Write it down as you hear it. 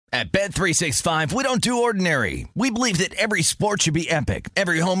At Bet365, we don't do ordinary. We believe that every sport should be epic.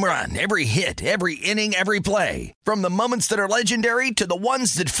 Every home run, every hit, every inning, every play. From the moments that are legendary to the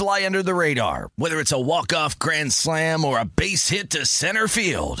ones that fly under the radar. Whether it's a walk-off grand slam or a base hit to center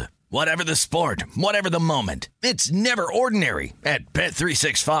field. Whatever the sport, whatever the moment. It's never ordinary at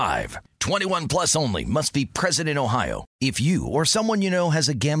Bet365. 21 plus only. Must be present in Ohio. If you or someone you know has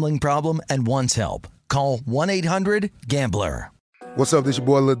a gambling problem and wants help, call 1-800-GAMBLER. What's up, this your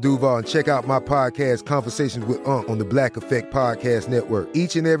boy Lil Duval, and check out my podcast, Conversations with Unc, on the Black Effect Podcast Network.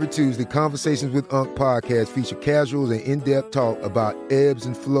 Each and every Tuesday, Conversations with Unc podcast feature casual and in-depth talk about ebbs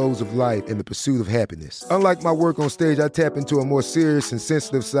and flows of life and the pursuit of happiness. Unlike my work on stage, I tap into a more serious and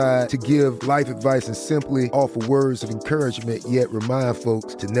sensitive side to give life advice and simply offer words of encouragement, yet remind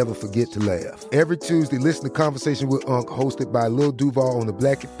folks to never forget to laugh. Every Tuesday, listen to Conversations with Unc, hosted by Lil Duval on the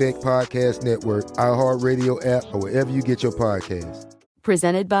Black Effect Podcast Network, iHeartRadio app, or wherever you get your podcasts.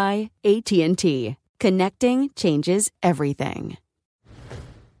 Presented by AT&T. Connecting changes everything.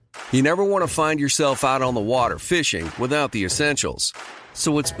 You never want to find yourself out on the water fishing without the essentials.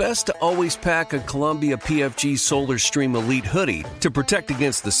 So it's best to always pack a Columbia PFG Solar Stream Elite hoodie to protect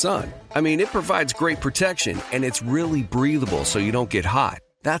against the sun. I mean, it provides great protection, and it's really breathable so you don't get hot.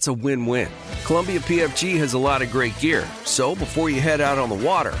 That's a win-win. Columbia PFG has a lot of great gear, so before you head out on the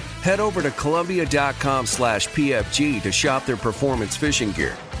water, head over to Columbia.com/PFG to shop their performance fishing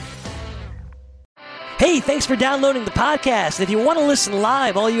gear. Hey, thanks for downloading the podcast. If you want to listen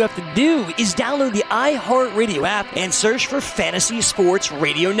live, all you have to do is download the iHeartRadio app and search for Fantasy Sports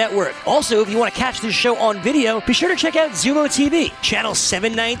Radio Network. Also, if you want to catch this show on video, be sure to check out Zumo TV, channel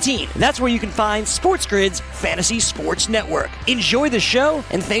 719. That's where you can find Sports Grid's Fantasy Sports Network. Enjoy the show,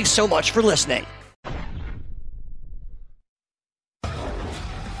 and thanks so much for listening. At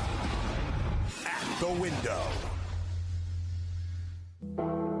the window.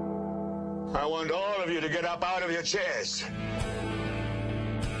 I want all of you to get up out of your chairs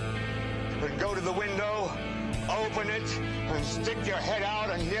and go to the window, open it, and stick your head out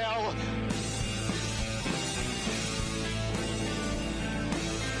and yell.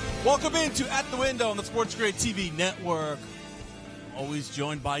 Welcome into At the Window on the Sports Grid TV network. Always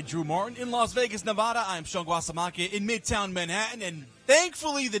joined by Drew Martin in Las Vegas, Nevada. I'm Sean Guasamacchia in Midtown Manhattan, and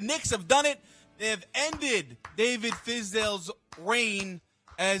thankfully the Knicks have done it. They have ended David Fizdale's reign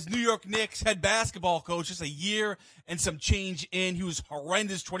as New York Knicks head basketball coach. Just a year and some change in. He was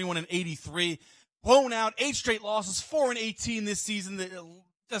horrendous, 21-83. Blown out, 8 straight losses, 4-18 this season.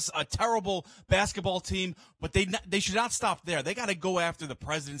 Just a terrible basketball team, but they should not stop there. They got to go after the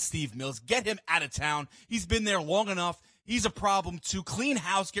president, Steve Mills, get him out of town. He's been there long enough. He's a problem too. Clean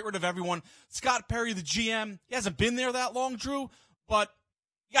house, get rid of everyone. Scott Perry, the GM, he hasn't been there that long, Drew, but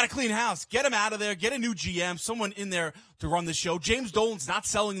you got to clean house. Get him out of there. Get a new GM, someone in there to run the show. James Dolan's not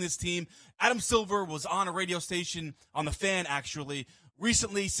selling this team. Adam Silver was on a radio station, on The Fan, actually,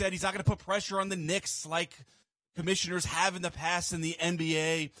 recently said he's not going to put pressure on the Knicks like commissioners have in the past in the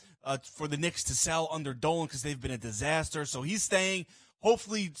NBA for the Knicks to sell under Dolan because they've been a disaster. So he's staying.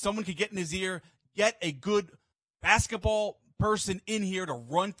 Hopefully someone can get in his ear, get a good basketball person in here to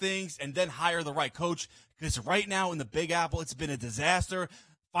run things, and then hire the right coach, because right now in the Big Apple, it's been a disaster.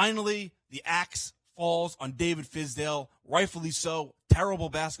 Finally, the axe falls on David Fizdale, rightfully so. Terrible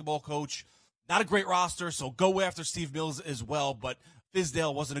basketball coach, not a great roster, so go after Steve Mills as well. But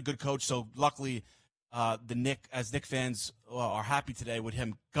Fizdale wasn't a good coach, so luckily Knick fans are happy today with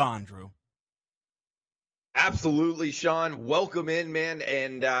him gone, Drew. Absolutely, Sean. Welcome in, man.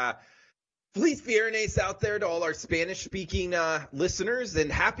 And Feliz Viernes out there to all our Spanish-speaking listeners,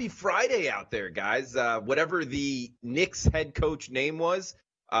 and happy Friday out there, guys. Whatever the Knicks head coach name was,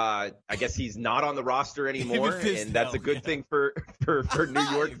 I guess he's not on the roster anymore, and that's a good thing for New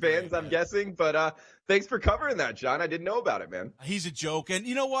York fans, I'm guessing. But thanks for covering that, John. I didn't know about it, man. He's a joke. And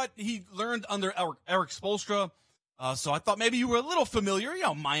you know what? He learned under Eric Spoelstra, so I thought maybe you were a little familiar. You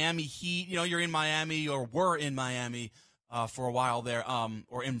know, Miami Heat, you're in Miami or were in Miami for a while there,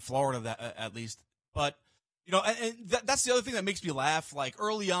 or in Florida at least. But, and that's the other thing that makes me laugh. Like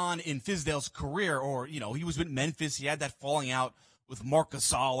early on in Fizdale's career, or, he was with Memphis. He had that falling out with Marc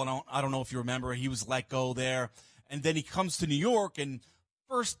Gasol. I don't know if you remember. He was let go there. And then he comes to New York, and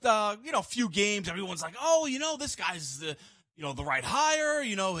first, few games, everyone's like, oh, this guy's the right hire.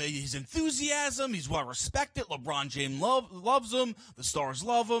 His enthusiasm. He's well respected. LeBron James loves him. The stars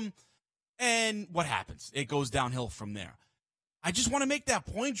love him. And what happens? It goes downhill from there. I just want to make that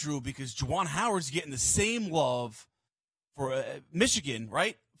point, Drew, because Juwan Howard's getting the same love for Michigan,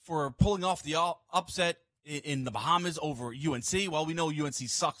 right? For pulling off the upset in the Bahamas over UNC. Well, we know UNC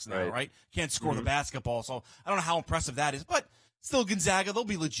sucks now, right? Can't score the basketball, so I don't know how impressive that is. But Still Gonzaga, they'll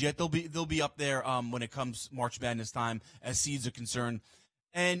be legit. They'll be up there when it comes March Madness time as seeds are concerned.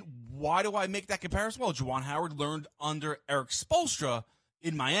 And why do I make that comparison? Well, Juwan Howard learned under Eric Spoelstra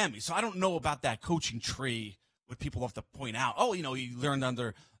in Miami. So I don't know about that coaching tree, what people have to point out. Oh, he learned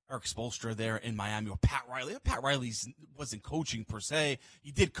under Eric Spoelstra there in Miami, or Pat Riley. Pat Riley wasn't coaching per se.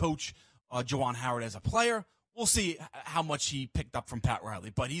 He did coach Juwan Howard as a player. We'll see how much he picked up from Pat Riley,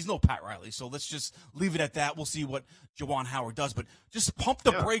 but he's no Pat Riley. So let's just leave it at that. We'll see what Juwan Howard does. But just pump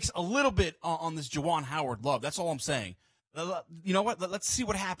the brakes a little bit on this Juwan Howard love. That's all I'm saying. You know what? Let's see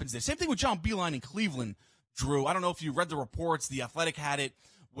what happens there. Same thing with John Beilein in Cleveland, Drew. I don't know if you read the reports. The Athletic had it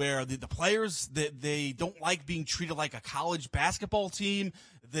where the players, they don't like being treated like a college basketball team.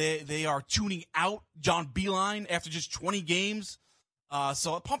 They are tuning out John Beilein after just 20 games.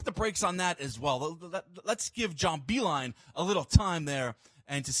 So pump the brakes on that as well. Let's give John Beilein a little time there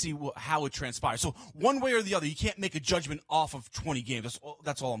and to see how it transpires. So one way or the other, you can't make a judgment off of 20 games.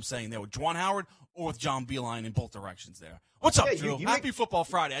 That's all I'm saying there with Juwan Howard or with John Beilein in both directions there. What's up, Drew? Happy Football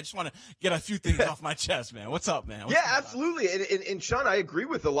Friday. I just want to get a few things off my chest, man. What's up, man? Absolutely. And Sean, I agree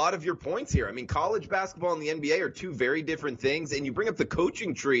with a lot of your points here. I mean, college basketball and the NBA are two very different things. And you bring up the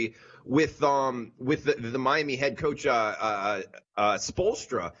coaching tree with the Miami head coach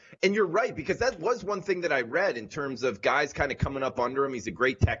Spoelstra. And you're right, because that was one thing that I read in terms of guys kind of coming up under him. He's a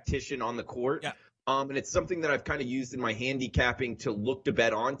great tactician on the court. Yeah. And it's something that I've kind of used in my handicapping to look to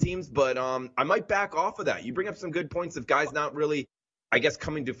bet on teams. But I might back off of that. You bring up some good points of guys not really, I guess,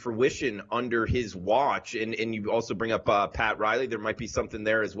 coming to fruition under his watch. And you also bring up Pat Riley. There might be something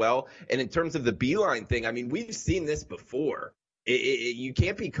there as well. And in terms of the Beilein thing, I mean, we've seen this before. You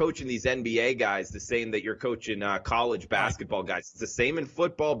can't be coaching these NBA guys the same that you're coaching college basketball guys. It's the same in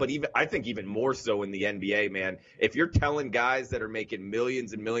football, but I think even more so in the NBA, man. If you're telling guys that are making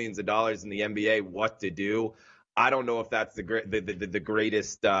millions and millions of dollars in the NBA what to do, I don't know if that's the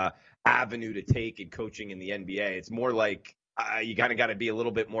greatest avenue to take in coaching in the NBA. It's more like you kind of got to be a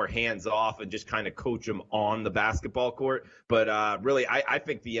little bit more hands off and just kind of coach them on the basketball court. But really, I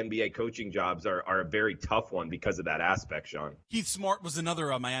think the NBA coaching jobs are a very tough one because of that aspect, Sean. Keith Smart was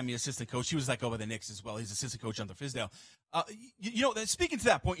another Miami assistant coach. He was let go by the Knicks as well. He's assistant coach under Fizdale. Speaking to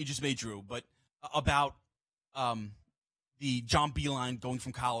that point you just made, Drew, but about the John Beilein going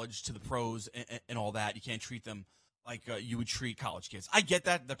from college to the pros and all that, you can't treat them like you would treat college kids. I get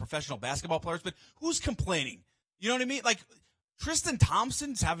that, they're professional basketball players, but who's complaining? You know what I mean? Like, Tristan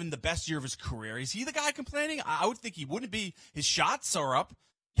Thompson's having the best year of his career. Is he the guy complaining? I would think he wouldn't be. His shots are up.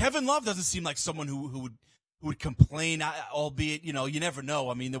 Kevin Love doesn't seem like someone who would complain, albeit, you never know.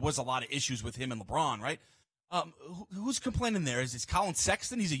 I mean, there was a lot of issues with him and LeBron, right? Who's complaining there? Is Colin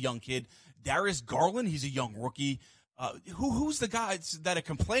Sexton? He's a young kid. Darius Garland, he's a young rookie. Who's the guys that are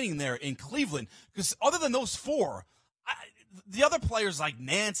complaining there in Cleveland? Because other than those four, the other players like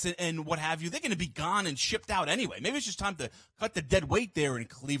Nance and what have you, they're going to be gone and shipped out anyway. Maybe it's just time to cut the dead weight there in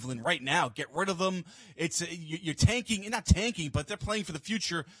Cleveland right now. Get rid of them. You're tanking. You're not tanking, but they're playing for the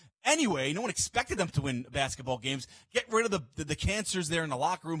future anyway. No one expected them to win basketball games. Get rid of the cancers there in the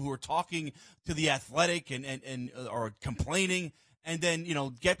locker room who are talking to the Athletic and are complaining. And then,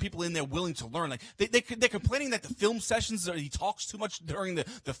 get people in there willing to learn. Like they're complaining that the film sessions, he talks too much during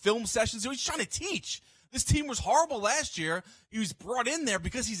the film sessions. He's trying to teach. This team was horrible last year. He was brought in there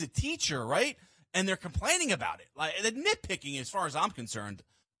because he's a teacher, right? And they're complaining about it. Like, they're nitpicking as far as I'm concerned,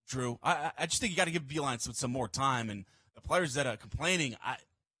 Drew. I just think you got to give Beilein some more time. And the players that are complaining,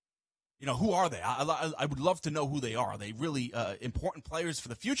 who are they? I would love to know who they are. Are they really important players for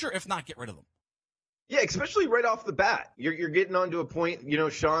the future? If not, get rid of them. Yeah, especially right off the bat. You're getting onto a point,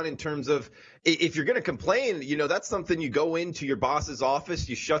 Sean, in terms of if you're going to complain, that's something you go into your boss's office,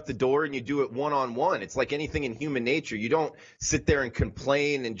 you shut the door, and you do it one-on-one. It's like anything in human nature. You don't sit there and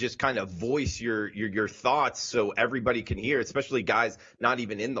complain and just kind of voice your thoughts so everybody can hear, especially guys not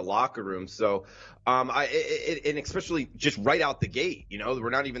even in the locker room. So, and especially just right out the gate, we're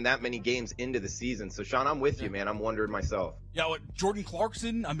not even that many games into the season. So, Sean, I'm with you, man. I'm wondering myself. Yeah, Jordan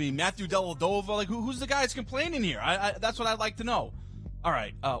Clarkson, Matthew Dellavedova, like who's the guy that's complaining here? That's what I'd like to know. All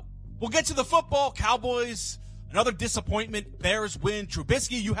right, we'll get to the football. Cowboys, another disappointment. Bears win.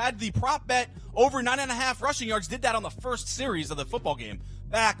 Trubisky, you had the prop bet over 9.5 rushing yards. Did that on the first series of the football game.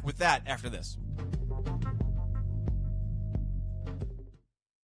 Back with that after this.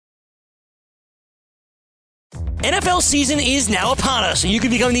 NFL season is now upon us, and you can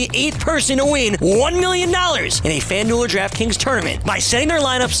become the 8th person to win $1 million in a FanDuel or DraftKings tournament by setting their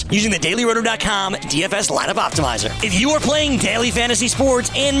lineups using the DailyRoto.com DFS lineup optimizer. If you are playing daily fantasy sports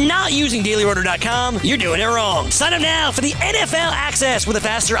and not using DailyRoto.com, you're doing it wrong. Sign up now for the NFL access with a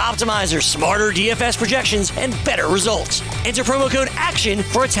faster optimizer, smarter DFS projections, and better results. Enter promo code ACTION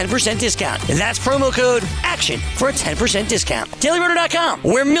for a 10% discount. That's promo code ACTION for a 10% discount. DailyRoto.com,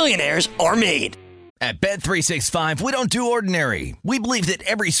 where millionaires are made. At Bet365, we don't do ordinary. We believe that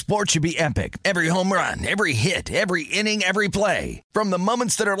every sport should be epic. Every home run, every hit, every inning, every play. From the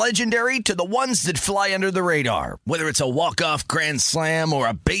moments that are legendary to the ones that fly under the radar. Whether it's a walk-off grand slam or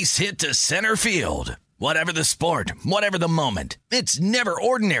a base hit to center field. Whatever the sport, whatever the moment. It's never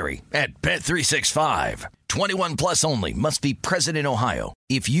ordinary at Bet365. 21 plus only. Must be present in Ohio.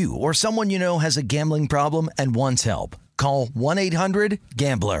 If you or someone you know has a gambling problem and wants help, call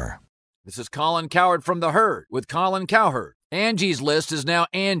 1-800-GAMBLER. This is Colin Cowherd from The Herd with Colin Cowherd. Angie's List is now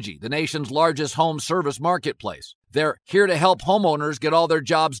Angie, the nation's largest home service marketplace. They're here to help homeowners get all their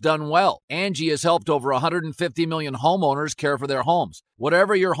jobs done well. Angie has helped over 150 million homeowners care for their homes.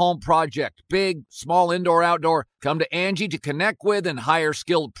 Whatever your home project, big, small, indoor, outdoor, come to Angie to connect with and hire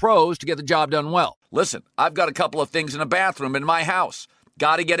skilled pros to get the job done well. Listen, I've got a couple of things in a bathroom in my house.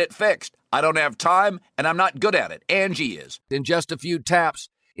 Got to get it fixed. I don't have time, and I'm not good at it. Angie is. In just a few taps,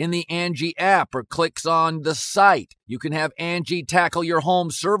 in the Angie app or clicks on the site, you can have Angie tackle your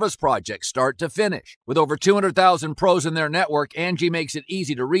home service project start to finish. With over 200,000 pros in their network, Angie makes it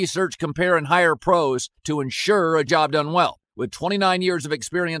easy to research, compare, and hire pros to ensure a job done well. With 29 years of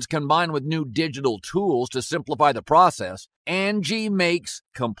experience combined with new digital tools to simplify the process, Angie makes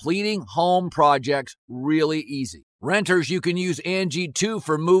completing home projects really easy. Renters, you can use Angie too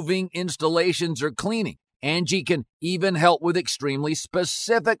for moving, installations, or cleaning. Angie can even help with extremely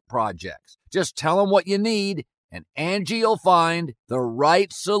specific projects. Just tell them what you need, and Angie will find the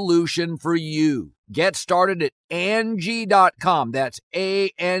right solution for you. Get started at Angie.com. That's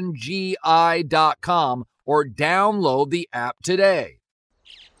ANGI.com, or download the app today.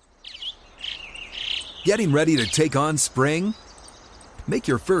 Getting ready to take on spring? Make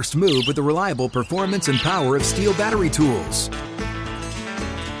your first move with the reliable performance and power of Steel battery tools.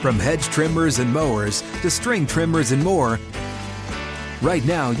 From hedge trimmers and mowers to string trimmers and more, right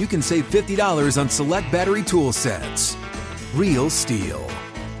now you can save $50 on select battery tool sets. Real Steel.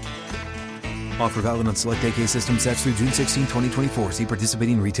 Offer valid on select AK system sets through June 16, 2024. See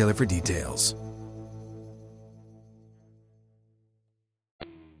participating retailer for details.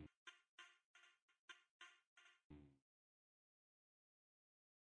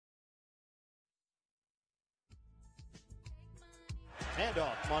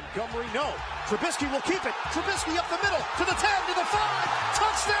 Handoff, Montgomery, no. Trubisky will keep it. Trubisky up the middle, to the 10, to the 5.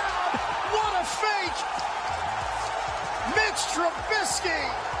 Touchdown! What a fake! Mitch Trubisky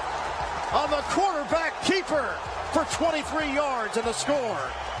on the quarterback keeper for 23 yards and the score.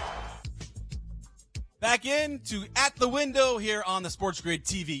 Back into At the Window here on the Sports Grid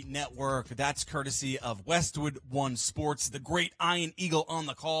TV network. That's courtesy of Westwood One Sports, the great Iron Eagle on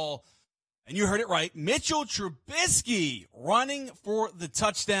the call. And you heard it right. Mitchell Trubisky running for the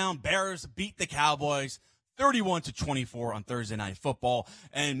touchdown. Bears beat the Cowboys 31-24 on Thursday Night Football.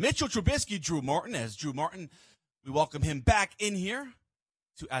 And Mitchell Trubisky, Drew Martin, we welcome him back in here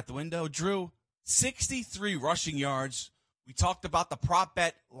to At the Window. Drew, 63 rushing yards. We talked about the prop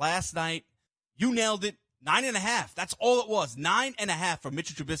bet last night. You nailed it. 9.5. That's all it was. 9.5 for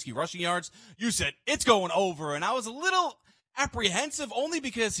Mitchell Trubisky rushing yards. You said it's going over. And I was a little apprehensive only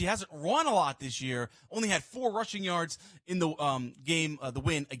because he hasn't run a lot this year. Only had 4 rushing yards in the game, the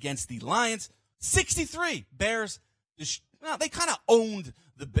win against the Lions. 63. Bears, they kind of owned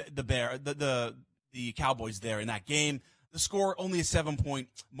the Cowboys there in that game. The score only a 7-point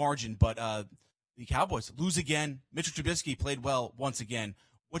margin, but the Cowboys lose again. Mitchell Trubisky played well once again.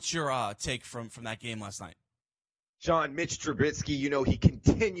 What's your take from that game last night? John, Mitch Trubisky, he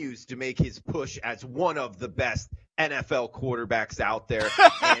continues to make his push as one of the best NFL quarterbacks out there,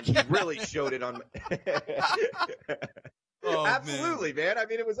 and he really showed it on. Absolutely, man. I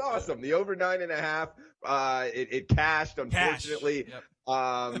mean, it was awesome. The over 9.5, it cashed, unfortunately. Yep.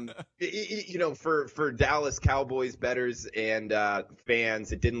 For Dallas Cowboys bettors and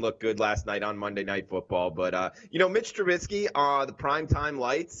fans, it didn't look good last night on Monday Night Football. But Mitch Trubisky, the primetime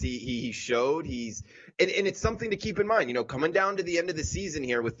lights, he showed and it's something to keep in mind. Coming down to the end of the season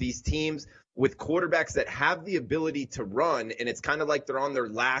here with these teams with quarterbacks that have the ability to run, and it's kind of like they're on their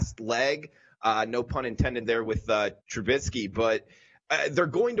last leg. No pun intended there with Trubisky, but they're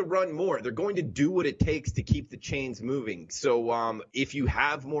going to run more. They're going to do what it takes to keep the chains moving. So if you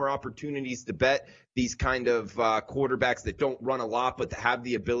have more opportunities to bet these kind of quarterbacks that don't run a lot but that have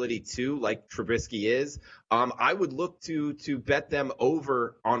the ability to, like Trubisky is, I would look to bet them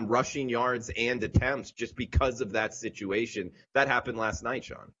over on rushing yards and attempts just because of that situation. That happened last night,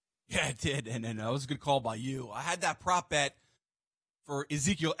 Sean. Yeah, it did, and that was a good call by you. I had that prop bet for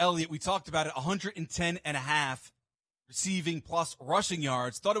Ezekiel Elliott. We talked about it, 110.5 receiving plus rushing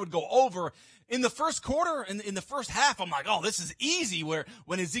yards. Thought it would go over in the first quarter. In the first half, I'm like, oh, this is easy.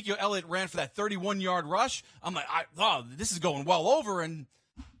 When Ezekiel Elliott ran for that 31-yard rush, I'm like, this is going well over, and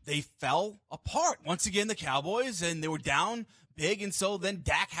they fell apart once again. The Cowboys, and they were down big, and so then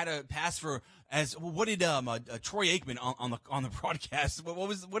Dak had a pass for. What did Troy Aikman on the broadcast?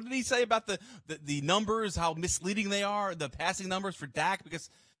 What did he say about the numbers? How misleading they are, the passing numbers for Dak, because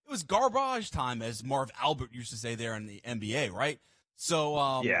it was garbage time, as Marv Albert used to say there in the NBA, right?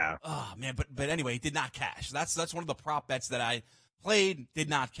 So yeah. Oh man, but anyway, it did not cash. That's one of the prop bets that I played, did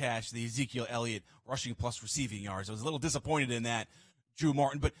not cash. The Ezekiel Elliott rushing plus receiving yards. I was a little disappointed in that, Drew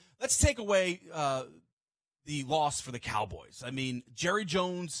Martin. But let's take away the loss for the Cowboys. I mean, Jerry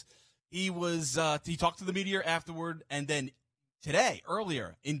Jones. He talked to the media afterward, and then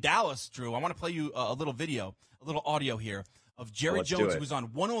earlier in Dallas, Drew, I want to play you a little video, a little audio here of Jerry Jones, who was on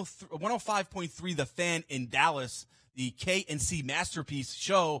 105.3 The Fan in Dallas, the K&C Masterpiece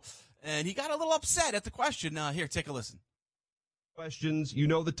show, and he got a little upset at the question. Here, take a listen. Questions. You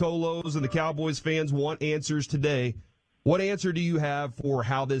know the Tolos and the Cowboys fans want answers today. What answer do you have for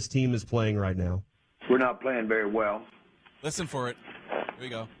how this team is playing right now? We're not playing very well. Listen for it. Here we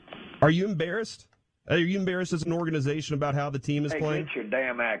go. Are you embarrassed? Are you embarrassed as an organization about how the team is playing? Get your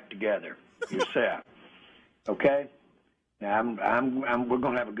damn act together yourself. Okay? Now we're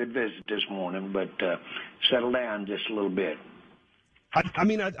going to have a good visit this morning, but settle down just a little bit. I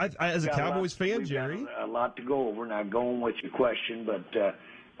mean, as a Cowboys fan, Jerry, a lot to go over. Now, go on with your question, but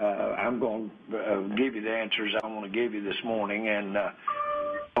I'm going to give you the answers I want to give you this morning, and I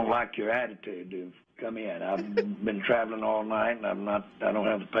don't like your attitude to come in. I've been traveling all night, and I don't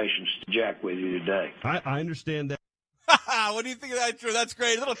have the patience to jack with you today. I understand that. What do you think of that, Drew? That's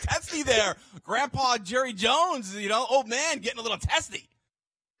great. A little testy there. Grandpa Jerry Jones, old man getting a little testy.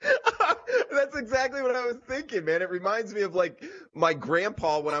 That's exactly what I was thinking, man. It reminds me of like my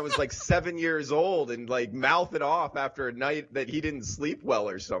grandpa when I was like 7 years old and like mouth it off after a night that he didn't sleep well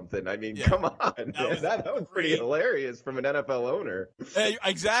or something. I mean, come on. That was pretty hilarious from an NFL owner.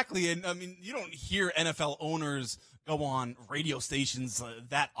 Exactly. And I mean, you don't hear NFL owners go on radio stations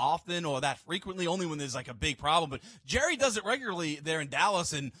that often or that frequently, only when there's like a big problem. But Jerry does it regularly there in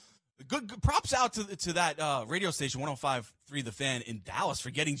Dallas, and good props out to that radio station, 105.3 The Fan in Dallas,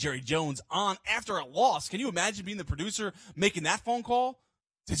 for getting Jerry Jones on after a loss. Can you imagine being the producer making that phone call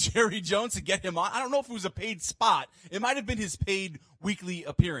to Jerry Jones to get him on? I don't know if it was a paid spot. It might have been his paid weekly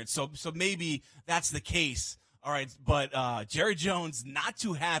appearance. So maybe that's the case. All right, but Jerry Jones not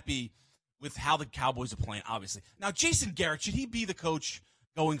too happy with how the Cowboys are playing, obviously. Now, Jason Garrett, should he be the coach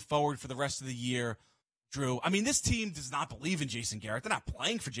going forward for the rest of the year? Drew, I mean, this team does not believe in Jason Garrett. They're not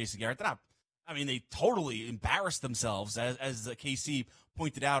playing for Jason Garrett. They totally embarrassed themselves, as KC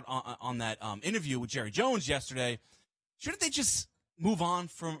pointed out on that interview with Jerry Jones yesterday. Shouldn't they just move on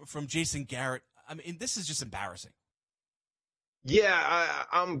from Jason Garrett? I mean, this is just embarrassing. Yeah,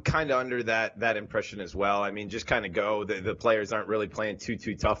 I'm kind of under that impression as well. I mean, just kind of go. The players aren't really playing too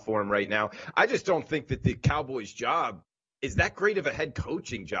tough for him right now. I just don't think that the Cowboys' job is that great of a head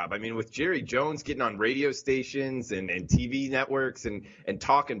coaching job. I mean, with Jerry Jones getting on radio stations and TV networks and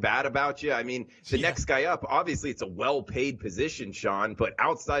talking bad about you, I mean, the next guy up, obviously it's a well-paid position, Sean, but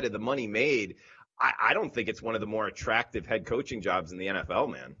outside of the money made, I don't think it's one of the more attractive head coaching jobs in the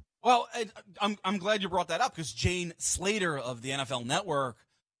NFL, man. Well, I'm glad you brought that up, because Jane Slater of the NFL Network,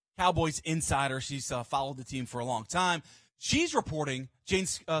 Cowboys insider, she's followed the team for a long time. She's reporting, Jane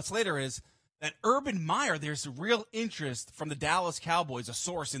Slater is, that Urban Meyer, there's real interest from the Dallas Cowboys, a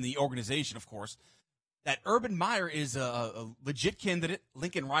source in the organization, of course, that Urban Meyer is a legit candidate.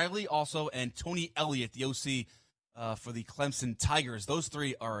 Lincoln Riley also, and Tony Elliott, the OC for the Clemson Tigers. Those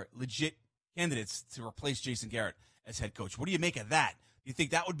three are legit candidates to replace Jason Garrett as head coach. What do you make of that? Do you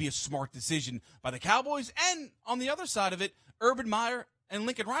think that would be a smart decision by the Cowboys? And on the other side of it, Urban Meyer and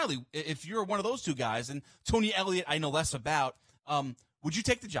Lincoln Riley, if you're one of those two guys, and Tony Elliott I know less about, would you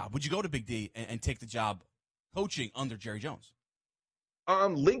take the job? Would you go to Big D and take the job coaching under Jerry Jones?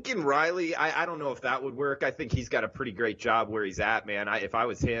 Lincoln Riley, I don't know if that would work. I think he's got a pretty great job where he's at, man. If I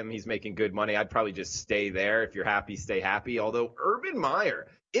was him, he's making good money. I'd probably just stay there. If you're happy, stay happy. Although Urban Meyer,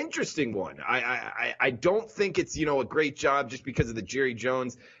 interesting one. I don't think it's, a great job just because of the Jerry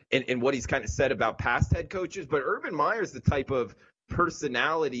Jones and what he's kind of said about past head coaches. But Urban Meyer's the type of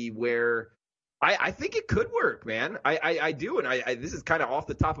personality where I think it could work, man. I do. And this is kind of off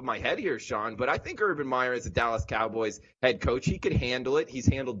the top of my head here, Sean, but I think Urban Meyer as a Dallas Cowboys head coach, he could handle it. He's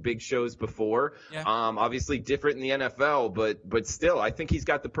handled big shows before. Yeah. Obviously different in the NFL, but still, I think he's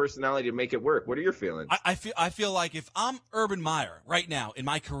got the personality to make it work. What are your feelings? I feel like if I'm Urban Meyer right now in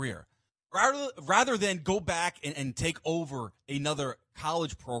my career, rather than go back and take over another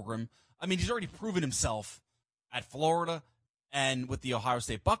college program, I mean, he's already proven himself at Florida and with the Ohio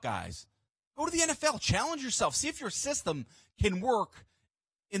State Buckeyes. Go to the NFL, challenge yourself, see if your system can work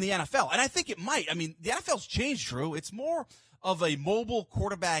in the NFL. And I think it might. I mean, the NFL's changed, Drew. It's more of a mobile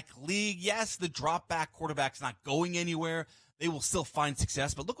quarterback league. Yes, the drop back quarterback's not going anywhere. They will still find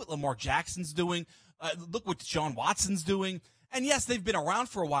success. But look what Lamar Jackson's doing. Look what Deshaun Watson's doing. And yes, they've been around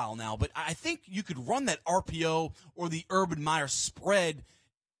for a while now. But I think you could run that RPO or the Urban Meyer spread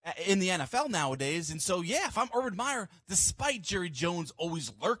in the NFL nowadays. And so, yeah, if I'm Urban Meyer, despite Jerry Jones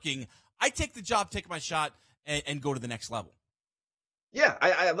always lurking, I take the job, take my shot, and go to the next level. Yeah,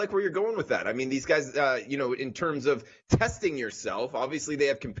 I like where you're going with that. I mean, these guys, in terms of testing yourself, obviously they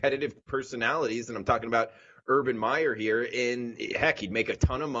have competitive personalities, and I'm talking about Urban Meyer here. And heck, he'd make a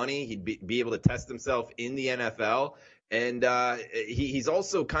ton of money. He'd be able to test himself in the NFL. And he's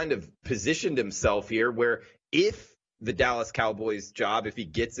also kind of positioned himself here where if the Dallas Cowboys job, if he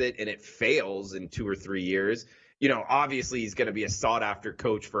gets it and it fails in 2 or 3 years, obviously he's going to be a sought-after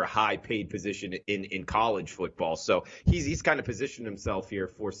coach for a high-paid position in college football. So he's kind of positioned himself here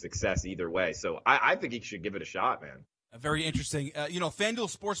for success either way. So I think he should give it a shot, man. Very interesting.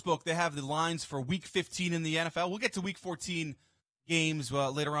 FanDuel Sportsbook, they have the lines for Week 15 in the NFL. We'll get to Week 14 games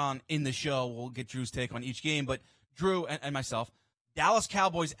later on in the show. We'll get Drew's take on each game. But Drew and myself, Dallas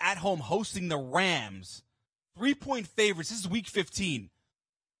Cowboys at home hosting the Rams. 3-point favorites. This is Week 15.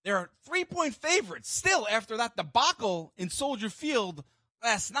 They're 3-point favorites still after that debacle in Soldier Field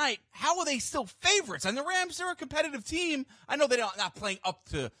last night. How are they still favorites? And the Rams are a competitive team. I know they're not playing up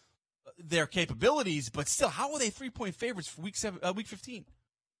to their capabilities, but still, how are they 3-point favorites for Week 15?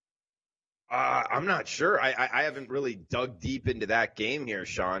 I'm not sure. I haven't really dug deep into that game here,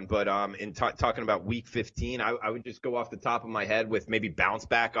 Sean. But in talking about Week 15, I would just go off the top of my head with maybe bounce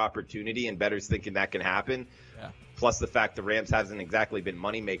back opportunity and bettors thinking that can happen. Yeah. Plus the fact the Rams hasn't exactly been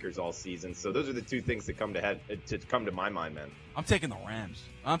money makers all season. So those are the two things that come to my mind, man. I'm taking the Rams.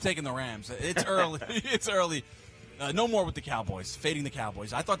 It's early. It's early. No more with the Cowboys. Fading the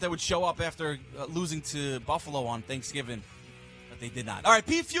Cowboys. I thought they would show up after losing to Buffalo on Thanksgiving. They did not. All right,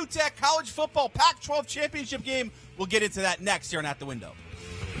 Pete Fiutak, college football Pac-12 championship game. We'll get into that next here on At the Window.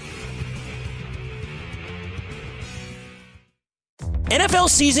 NFL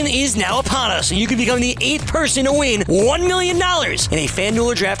season is now upon us, and you can become the 8th person to win $1 million in a FanDuel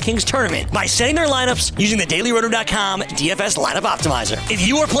or DraftKings tournament by setting their lineups using the DailyRoto.com DFS lineup optimizer. If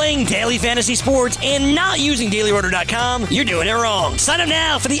you are playing daily fantasy sports and not using DailyRoto.com, you're doing it wrong. Sign up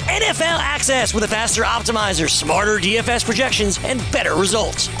now for the NFL access with a faster optimizer, smarter DFS projections, and better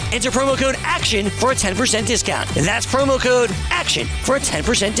results. Enter promo code ACTION for a 10% discount. That's promo code ACTION for a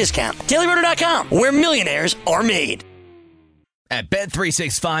 10% discount. DailyRoto.com, where millionaires are made. At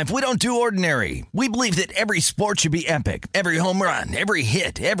Bet365, we don't do ordinary. We believe that every sport should be epic. Every home run, every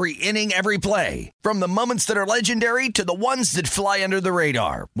hit, every inning, every play. From the moments that are legendary to the ones that fly under the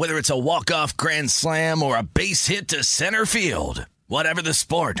radar. Whether it's a walk-off grand slam or a base hit to center field. Whatever the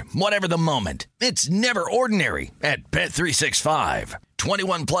sport, whatever the moment. It's never ordinary at Bet365.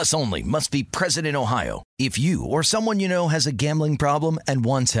 21 plus only. Must be present in Ohio. If you or someone you know has a gambling problem and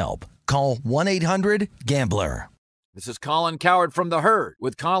wants help, call 1-800-GAMBLER. This is Colin Cowherd from The Herd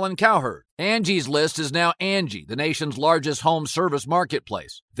with Colin Cowherd. Angie's List is now Angie, the nation's largest home service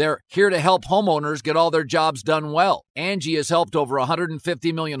marketplace. They're here to help homeowners get all their jobs done well. Angie has helped over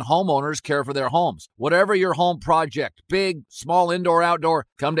 150 million homeowners care for their homes. Whatever your home project, big, small, indoor, outdoor,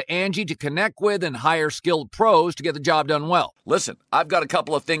 come to Angie to connect with and hire skilled pros to get the job done well. Listen, I've got a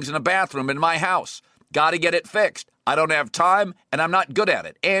couple of things in a bathroom in my house. Got to get it fixed. I don't have time, and I'm not good at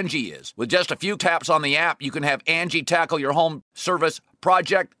it. Angie is. With just a few taps on the app, you can have Angie tackle your home service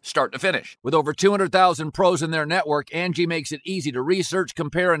project start to finish. With over 200,000 pros in their network, Angie makes it easy to research,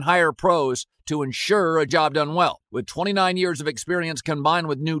 compare, and hire pros to ensure a job done well. With 29 years of experience combined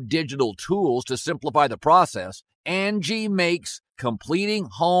with new digital tools to simplify the process, Angie makes completing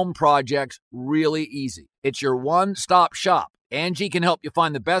home projects really easy. It's your one-stop shop. Angie can help you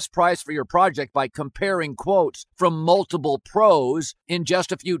find the best price for your project by comparing quotes from multiple pros in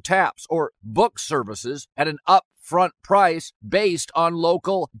just a few taps, or book services at an upfront price based on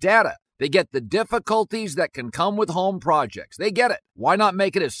local data. They get the difficulties that can come with home projects. They get it. Why not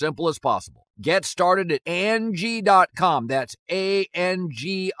make it as simple as possible? Get started at Angie.com. That's ANGI.com,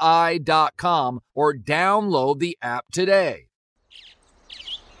 or download the app today.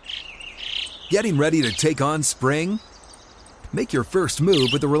 Getting ready to take on spring? Make your first move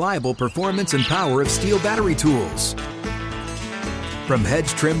with the reliable performance and power of Steel battery tools. From hedge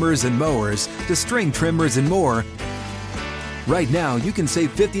trimmers and mowers to string trimmers and more, right now you can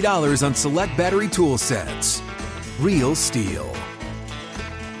save $50 on select battery tool sets. Real Steel.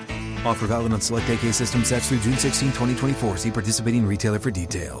 Offer valid on select AK system sets through June 16, 2024. See participating retailer for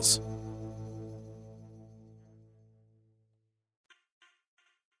details.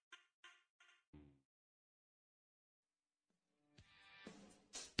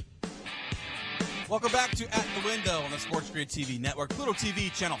 Welcome back to At the Window on the Sports Grid TV Network. Pluto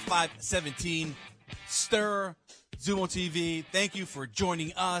TV, channel 517, Stir, Zumo TV. Thank you for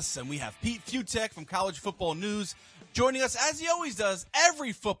joining us. And we have Pete Fiutak from College Football News joining us, as he always does,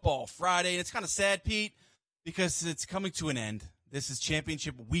 every football Friday. And it's kind of sad, Pete, because it's coming to an end. This is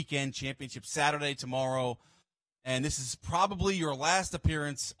championship weekend, championship Saturday tomorrow. And this is probably your last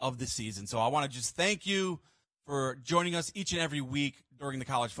appearance of the season. So I want to just thank you for joining us each and every week during the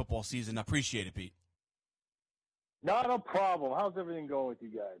college football season. I appreciate it, Pete. Not a problem. How's everything going with you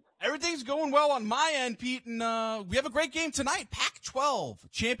guys? Everything's going well on my end, Pete, and we have a great game tonight. Pac-12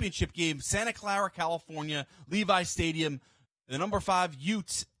 championship game, Santa Clara, California, Levi Stadium. The number 5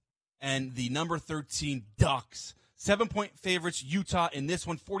 Utes and the number 13 Ducks. 7-point favorites, Utah in this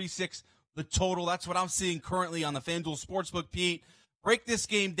one, 46 the total. That's what I'm seeing currently on the FanDuel Sportsbook, Pete. Break this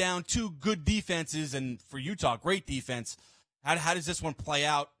game down. 2 good defenses, and for Utah, great defense. How does this one play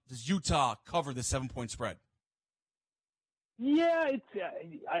out? Does Utah cover the 7-point spread? Yeah,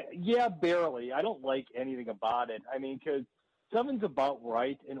 barely. I don't like anything about it. I mean, because 7's about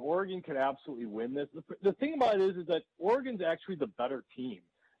right, and Oregon could absolutely win this. The thing about it is that Oregon's actually the better team.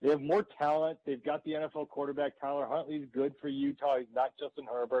 They have more talent. They've got the NFL quarterback. Tyler Huntley's good for Utah. He's not Justin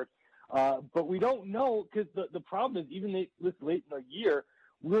Herbert. But we don't know, because the problem is, even this late in the year,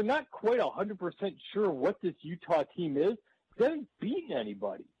 we're not quite 100% sure what this Utah team is. They haven't beaten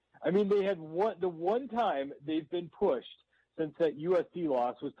anybody. I mean, they had the one time they've been pushed since that USC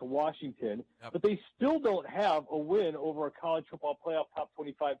loss was to Washington, but they still don't have a win over a college football playoff top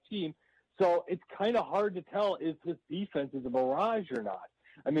 25 team. So it's kind of hard to tell if this defense is a mirage or not.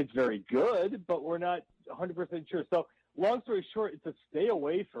 I mean, it's very good, but we're not 100% sure. So long story short, it's a stay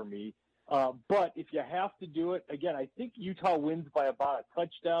away for me. But if you have to do it, again, I think Utah wins by about a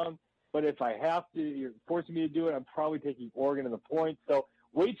touchdown. But if I have to, you're forcing me to do it, I'm probably taking Oregon in the points. So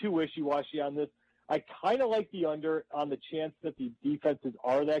way too wishy-washy on this. I kind of like the under on the chance that the defenses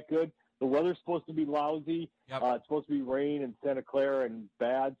are that good. The weather's supposed to be lousy. It's supposed to be rain in Santa Clara and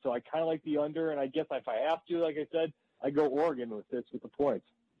bad. So I kind of like the under. And I guess if I have to, like I said, I go Oregon with this with the points.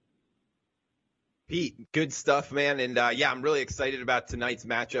 Pete, good stuff, man. And, I'm really excited about tonight's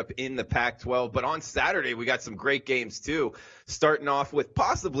matchup in the Pac-12. But on Saturday, we got some great games, too. Starting off with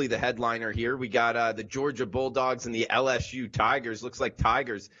possibly the headliner here. We got the Georgia Bulldogs and the LSU Tigers. Looks like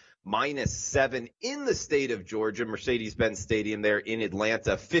Tigers -7 in the state of Georgia, Mercedes-Benz Stadium there in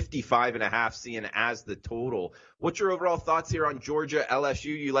Atlanta. 55.5 seeing as the total. What's your overall thoughts here on Georgia,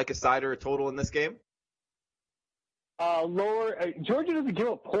 LSU? You like a side or a total in this game? Lower. Georgia doesn't give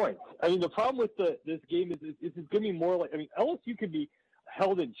up points. I mean, the problem with this game is it's going to be more like, I mean, LSU could be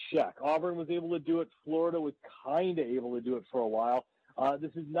held in check. Auburn was able to do it. Florida was kind of able to do it for a while.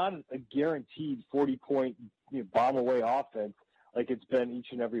 This is not a guaranteed 40-point bomb away offense like it's been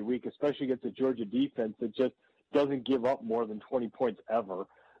each and every week, especially against the Georgia defense that just doesn't give up more than 20 points ever.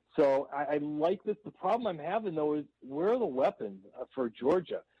 So I like this. The problem I'm having, though, is where are the weapons for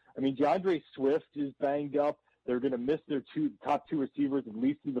Georgia? I mean, DeAndre Swift is banged up. They're going to miss their top two receivers at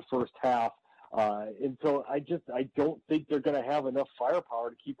least through the first half. And so I don't think they're going to have enough firepower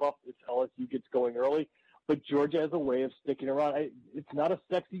to keep up if LSU gets going early. But Georgia has a way of sticking around. It's not a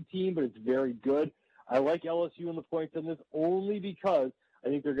sexy team, but it's very good. I like LSU in the points in this only because I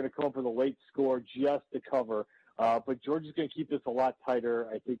think they're going to come up with a late score just to cover. But Georgia's going to keep this a lot tighter,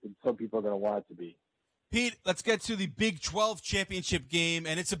 I think, than some people are going to want it to be. Pete, let's get to the Big 12 championship game,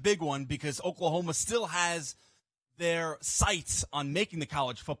 and it's a big one because Oklahoma still has their sights on making the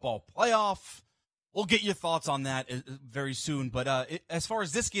college football playoff. We'll get your thoughts on that very soon. But as far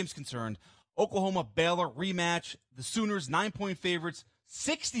as this game's concerned, Oklahoma-Baylor rematch, the Sooners 9-point favorites,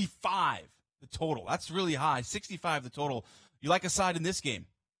 65 the total. That's really high, 65 the total. You like a side in this game?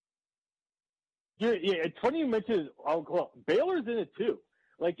 Yeah, it's funny you mentioned Baylor's in it too.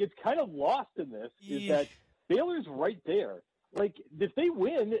 Like, it's kind of lost in this is that Baylor's right there. Like, if they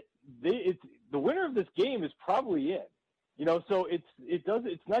win, the winner of this game is probably in. You know, so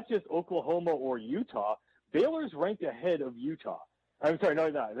it's not just Oklahoma or Utah. Baylor's ranked ahead of Utah. I'm sorry,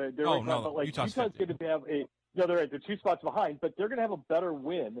 no, they're not. They're ranked but like Utah's going to have they're 2 spots behind, but they're going to have a better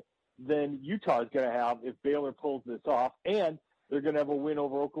win than Utah is going to have if Baylor pulls this off, and they're going to have a win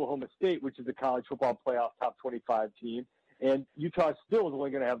over Oklahoma State, which is a college football playoff top 25 team, and Utah still is only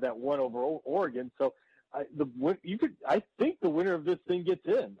going to have that one over Oregon. So I think the winner of this thing gets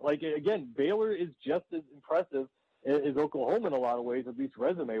in. Like, again, Baylor is just as impressive as Oklahoma in a lot of ways, at least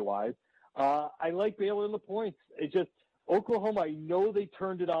resume-wise. I like Baylor in the points. It's just Oklahoma, I know they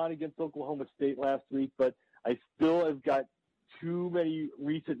turned it on against Oklahoma State last week, but I still have got too many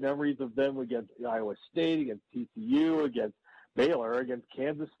recent memories of them against Iowa State, against TCU, against Baylor, against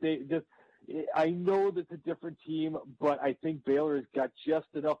Kansas State. I know that's a different team, but I think Baylor has got just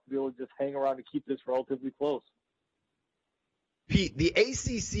enough to be able to just hang around and keep this relatively close. Pete, the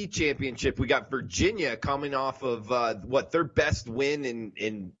ACC championship, we got Virginia coming off of their best win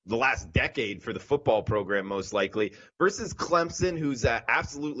in the last decade for the football program, most likely, versus Clemson, who's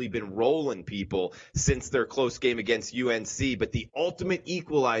absolutely been rolling people since their close game against UNC. But the ultimate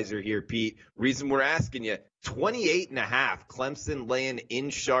equalizer here, Pete, reason we're asking you, 28.5, Clemson laying in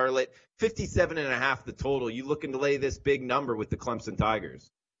Charlotte, 57.5 the total. You looking to lay this big number with the Clemson Tigers?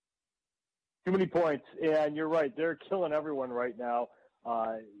 Too many points, and you're right. They're killing everyone right now.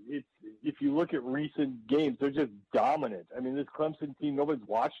 If you look at recent games, they're just dominant. I mean, this Clemson team, nobody's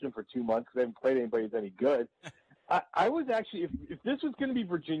watched them for 2 months because they haven't played anybody who's any good. I was actually, if this was going to be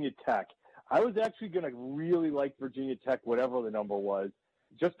Virginia Tech, I was actually going to really like Virginia Tech, whatever the number was,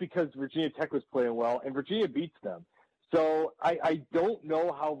 just because Virginia Tech was playing well, and Virginia beats them. So I don't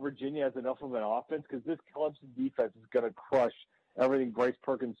know how Virginia has enough of an offense because this Clemson defense is going to crush everything Bryce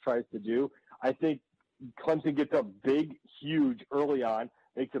Perkins tries to do. I think Clemson gets up big, huge early on,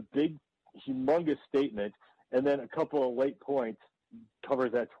 makes a big, humongous statement, and then a couple of late points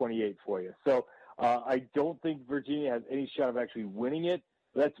covers that 28 for you. So I don't think Virginia has any shot of actually winning it.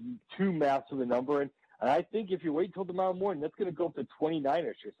 That's too massive a number. And I think if you wait until tomorrow morning, that's going to go up to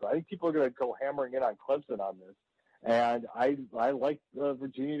 29-ish. So I think people are going to go hammering in on Clemson on this. And I like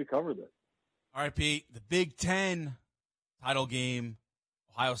Virginia to cover this. All right, Pete, the Big Ten title game.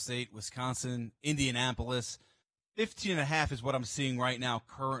 Ohio State, Wisconsin, Indianapolis. 15.5 is what I'm seeing right now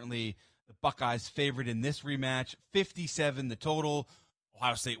currently. The Buckeyes favored in this rematch. 57 the total.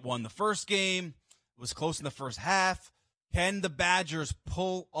 Ohio State won the first game. It was close in the first half. Can the Badgers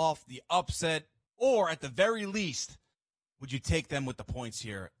pull off the upset? Or at the very least, would you take them with the points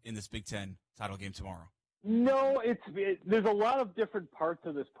here in this Big Ten title game tomorrow? No, there's a lot of different parts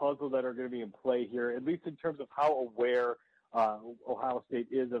of this puzzle that are going to be in play here, at least in terms of how aware Ohio State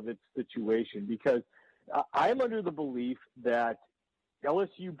is of its situation, because I'm under the belief that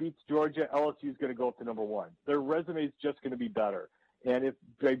LSU beats Georgia, LSU is going to go up to number one. Their resume is just going to be better. And if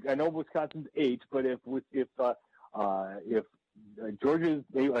I know Wisconsin's 8, but if Georgia's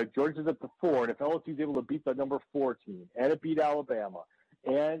up to 4, and if LSU is able to beat the number 4 team, and it beat Alabama,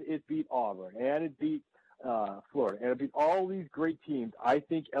 and it beat Auburn, and it beat Florida, and it beat all these great teams, I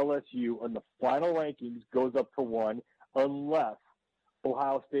think LSU on the final rankings goes up to 1. Unless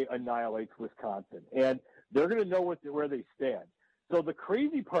Ohio State annihilates Wisconsin. And they're going to know where they stand. So the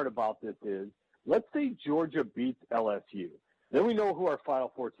crazy part about this is, let's say Georgia beats LSU. Then we know who our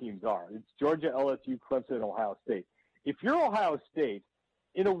Final Four teams are. It's Georgia, LSU, Clemson, and Ohio State. If you're Ohio State,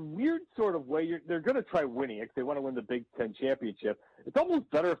 in a weird sort of way, they're going to try winning it because they want to win the Big Ten championship. It's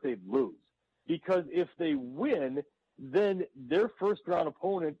almost better if they lose. Because if they win, then their first-round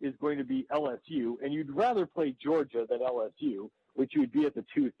opponent is going to be LSU, and you'd rather play Georgia than LSU, which you would be at the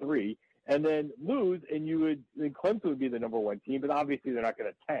 2-3, and then lose, and then Clemson would be the number 1 team, but obviously they're not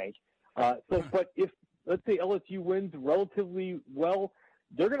going to tank. But if, let's say, LSU wins relatively well,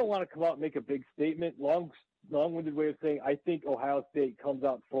 they're going to want to come out and make a big statement. Long-winded way of saying, I think Ohio State comes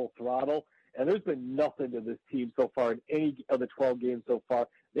out full throttle, and there's been nothing to this team so far in any of the 12 games so far.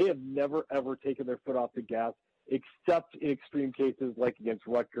 They have never, ever taken their foot off the gas, except in extreme cases like against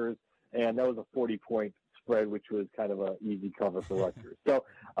Rutgers, and that was a 40-point spread, which was kind of an easy cover for Rutgers. So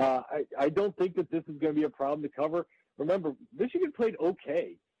I don't think that this is going to be a problem to cover. Remember, Michigan played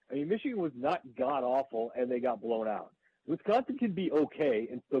okay. I mean, Michigan was not god-awful, and they got blown out. Wisconsin can be okay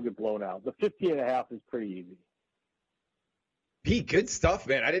and still get blown out. The 15.5 is pretty easy. Pete, good stuff,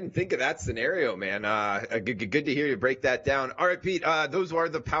 man. I didn't think of that scenario, man. Good to hear you break that down. All right, Pete, those are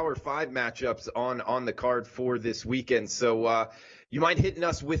the Power 5 matchups on the card for this weekend. So you mind hitting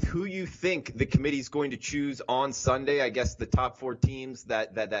us with who you think the committee's going to choose on Sunday? I guess the top 4 teams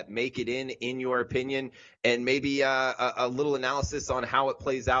that make it in your opinion, and maybe a little analysis on how it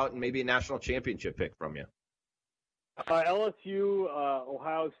plays out and maybe a national championship pick from you. LSU,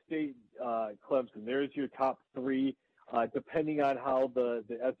 Ohio State, Clemson. There's your top 3. Depending on how the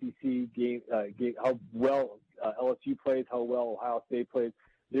SEC game how well LSU plays, how well Ohio State plays,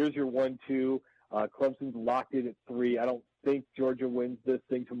 there's your 1-2. Clemson's locked in at 3. I don't think Georgia wins this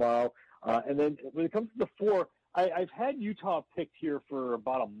thing tomorrow. And then when it comes to the 4, I've had Utah picked here for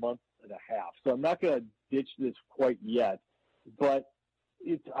about a month and a half, so I'm not going to ditch this quite yet. But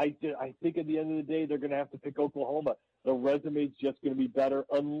I think at the end of the day, they're going to have to pick Oklahoma. The resume's just going to be better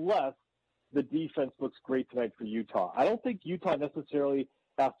unless the defense looks great tonight for Utah. I don't think Utah necessarily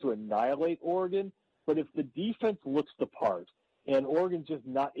has to annihilate Oregon, but if the defense looks the part and Oregon's just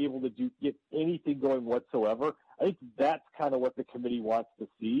not able to get anything going whatsoever, I think that's kind of what the committee wants to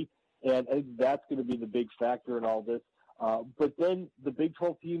see, and I think that's going to be the big factor in all this. But then the Big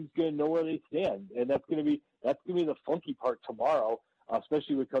 12 team's going to know where they stand, and that's going to be the funky part tomorrow,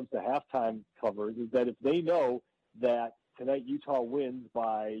 especially when it comes to halftime covers, is that if they know that tonight Utah wins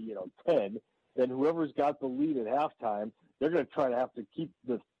by 10, then whoever's got the lead at halftime, they're going to try to have to keep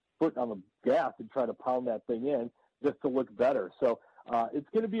the foot on the gas and try to pound that thing in just to look better. So it's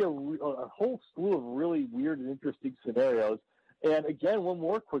going to be a whole slew of really weird and interesting scenarios. And again, one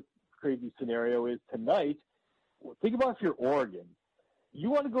more quick crazy scenario is tonight, think about if you're Oregon. You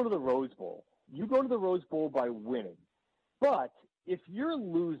want to go to the Rose Bowl. You go to the Rose Bowl by winning. But if you're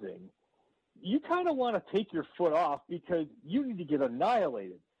losing, you kind of want to take your foot off because you need to get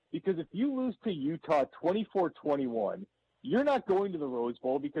annihilated. Because if you lose to Utah 24-21, you're not going to the Rose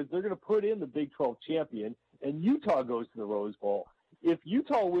Bowl because they're going to put in the Big 12 champion, and Utah goes to the Rose Bowl. If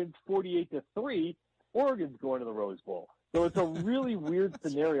Utah wins 48-3, Oregon's going to the Rose Bowl. So it's a really weird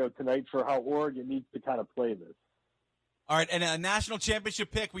scenario tonight for how Oregon needs to kind of play this. All right, and a national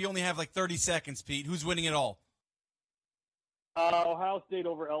championship pick, we only have like 30 seconds, Pete. Who's winning it all? Ohio State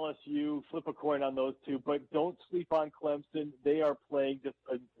over LSU. Flip a coin on those two, but don't sleep on Clemson. They are playing just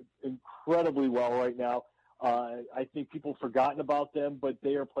incredibly well right now. I think people have forgotten about them, but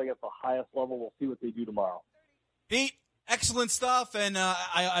they are playing at the highest level. We'll see what they do tomorrow. Pete, excellent stuff, and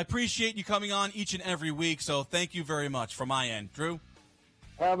I appreciate you coming on each and every week, so thank you very much from my end. Drew?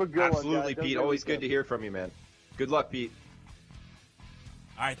 Have a good one, Absolutely, Pete. Always good to hear from you, man. Good luck, Pete.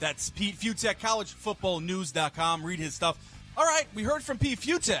 All right, that's Pete Fiutak, collegefootballnews.com. Read his stuff. All right, we heard from Pete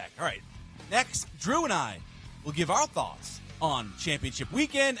Fiutak. All right, next, Drew and I will give our thoughts on championship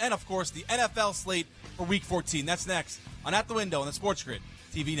weekend and, of course, the NFL slate for Week 14. That's next on At the Window on the Sports Grid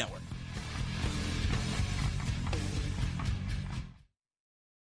TV network.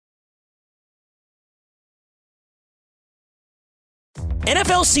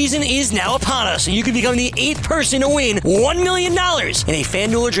 NFL season is now upon us, and you can become the 8th person to win $1 million in a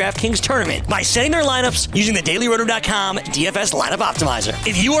FanDuel or DraftKings tournament by setting their lineups using the DailyRoto.com DFS Lineup Optimizer.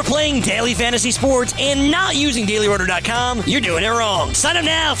 If you are playing daily fantasy sports and not using DailyRoto.com, you're doing it wrong. Sign up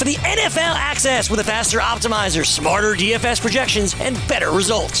now for the NFL access with a faster optimizer, smarter DFS projections, and better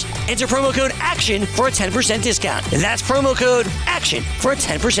results. Enter promo code ACTION for a 10% discount. That's promo code ACTION for a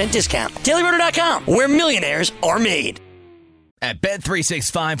 10% discount. DailyRoto.com, where millionaires are made. At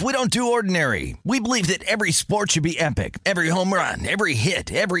Bet365, we don't do ordinary. We believe that every sport should be epic. Every home run, every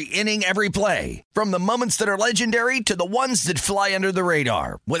hit, every inning, every play. From the moments that are legendary to the ones that fly under the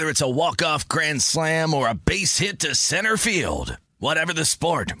radar. Whether it's a walk-off grand slam or a base hit to center field. Whatever the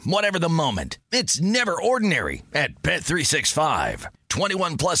sport, whatever the moment. It's never ordinary at Bet365.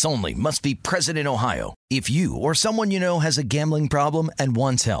 21 plus only. Must be present in Ohio. If you or someone you know has a gambling problem and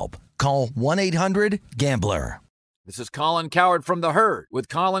wants help, call 1-800-GAMBLER. This is Colin Cowherd from The Herd with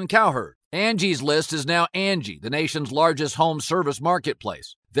Colin Cowherd. Angie's List is now Angie, the nation's largest home service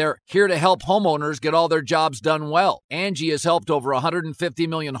marketplace. They're here to help homeowners get all their jobs done well. Angie has helped over 150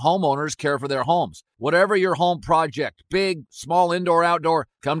 million homeowners care for their homes. Whatever your home project, big, small, indoor, outdoor,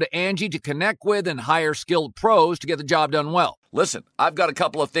 come to Angie to connect with and hire skilled pros to get the job done well. Listen, I've got a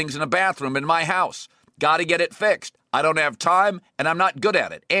couple of things in a bathroom in my house. Got to get it fixed. I don't have time, and I'm not good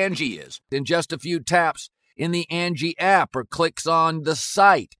at it. Angie is. In just a few taps, in the Angie app or clicks on the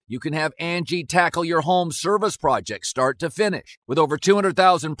site, you can have Angie tackle your home service project start to finish. With over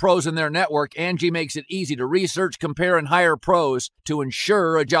 200,000 pros in their network, Angie makes it easy to research, compare, and hire pros to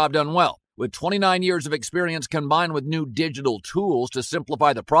ensure a job done well. With 29 years of experience combined with new digital tools to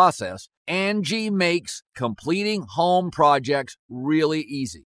simplify the process, Angie makes completing home projects really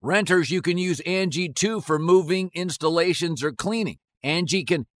easy. Renters, you can use Angie too for moving, installations, or cleaning. Angie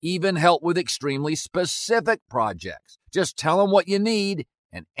can even help with extremely specific projects. Just tell them what you need,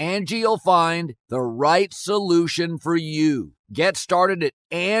 and Angie will find the right solution for you. Get started at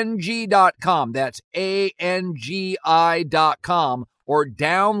Angie.com. That's ANGI.com, or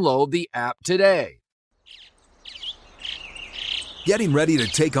download the app today. Getting ready to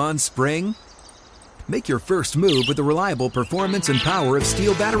take on spring? Make your first move with the reliable performance and power of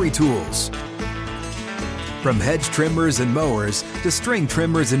Steel battery tools. From hedge trimmers and mowers to string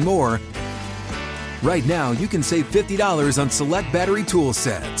trimmers and more, right now you can save $50 on select battery tool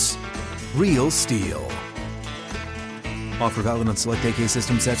sets. Real Steel. Offer valid on select AK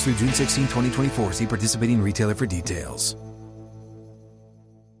system sets through June 16, 2024. See participating retailer for details.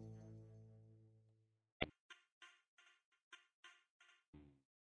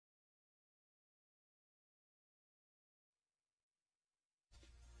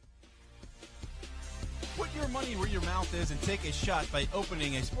 Put your money where your mouth is and take a shot by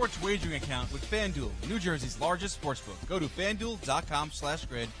opening a sports wagering account with FanDuel, New Jersey's largest sportsbook. Go to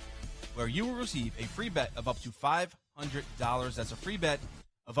FanDuel.com/grid, where you will receive a free bet of up to $500. That's a free bet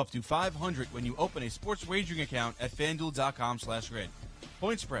of up to $500 when you open a sports wagering account at FanDuel.com/grid.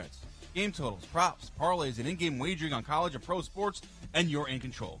 Point spreads, game totals, props, parlays, and in-game wagering on college and pro sports, and you're in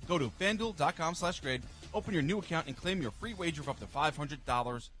control. Go to FanDuel.com/grid, open your new account, and claim your free wager of up to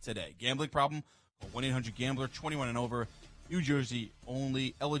 $500 today. Gambling problem? 1-800-GAMBLER, 21 and over, New Jersey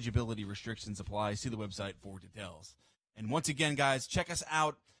only. Eligibility restrictions apply. See the website for details. And once again, guys, check us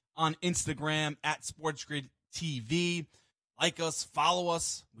out on Instagram at SportsGridTV. Like us, follow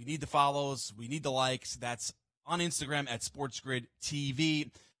us. We need the follows. We need the likes. That's on Instagram at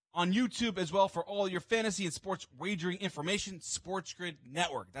SportsGridTV. On YouTube as well for all your fantasy and sports wagering information, SportsGrid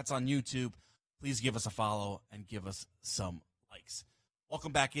Network. That's on YouTube. Please give us a follow and give us some likes.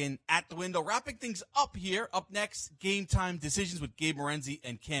 Welcome back in At the Window. Wrapping things up here. Up next, Game Time Decisions with Gabe Morenzi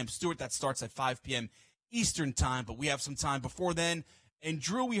and Cam Stewart. That starts at 5 p.m. Eastern Time, but we have some time before then. And,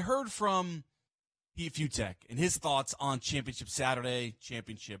 Drew, we heard from Pete Futek and his thoughts on Championship Saturday,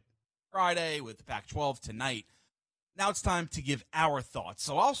 Championship Friday with the Pac-12 tonight. Now it's time to give our thoughts.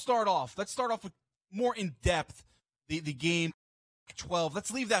 So I'll start off. Let's start off with more in-depth, the game Pac-12.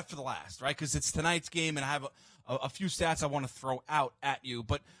 Let's leave that for the last, right, because it's tonight's game, and I have a few stats I want to throw out at you.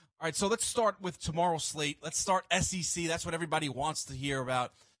 But, all right, so let's start with tomorrow's slate. Let's start SEC. That's what everybody wants to hear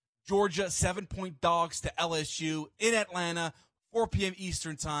about. Georgia, 7-point dogs to LSU in Atlanta, 4 p.m.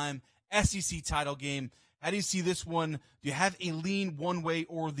 Eastern Time, SEC title game. How do you see this one? Do you have a lean one way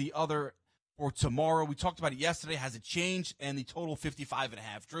or the other for tomorrow? We talked about it yesterday. Has it changed? And the total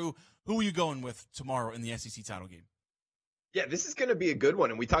 55.5. Drew, who are you going with tomorrow in the SEC title game? Yeah, this is going to be a good one.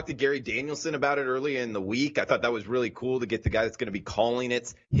 And we talked to Gary Danielson about it earlier in the week. I thought that was really cool to get the guy that's going to be calling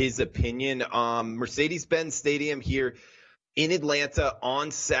it, his opinion. Mercedes-Benz Stadium here in Atlanta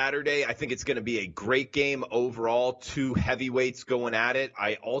on Saturday. I think it's going to be a great game overall. Two heavyweights going at it.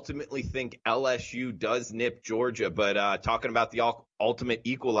 I ultimately think LSU does nip Georgia, but talking about the ultimate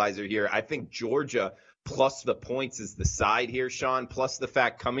equalizer here, I think Georgia plus the points is the side here, Sean, plus the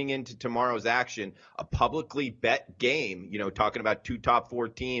fact coming into tomorrow's action, a publicly bet game, talking about two top four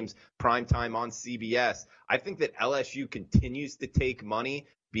teams, primetime on CBS. I think that LSU continues to take money,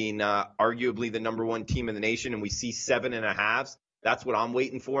 being arguably the number one team in the nation, and we see 7.5. That's what I'm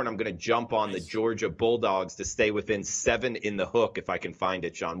waiting for, and I'm going to jump on the Georgia Bulldogs to stay within 7 in the hook if I can find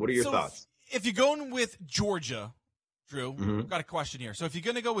it, Sean. What are your thoughts? If you're going with Georgia, Drew, I've got a question here. So if you're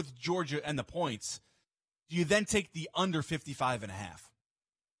going to go with Georgia and the points, do you then take the under 55.5?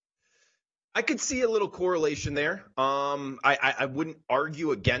 I could see a little correlation there. I wouldn't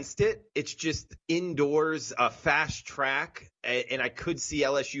argue against it. It's just indoors, a fast track, and I could see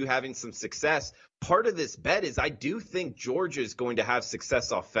LSU having some success. Part of this bet is I do think Georgia is going to have success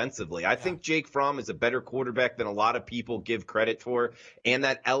offensively. I think Jake Fromm is a better quarterback than a lot of people give credit for. And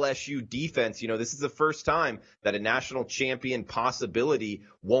that LSU defense, this is the first time that a national champion possibility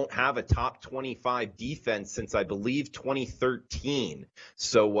won't have a top 25 defense since, I believe, 2013.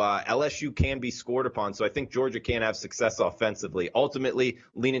 So LSU can be scored upon. So I think Georgia can have success offensively. Ultimately,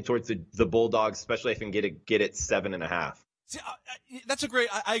 leaning towards the Bulldogs, especially if I can get it 7.5. See, that's a great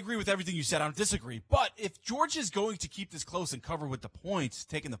 – I agree with everything you said. I don't disagree. But if Georgia's going to keep this close and cover with the points,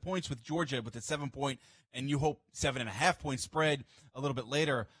 taking the points with Georgia with the 7-point, and you hope 7.5-point spread a little bit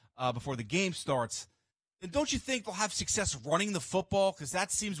later before the game starts, then don't you think they'll have success running the football? Because that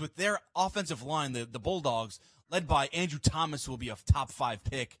seems with their offensive line, the Bulldogs, led by Andrew Thomas, who will be a top 5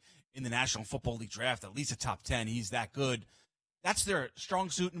 pick in the National Football League draft, at least a top 10. He's that good. That's their strong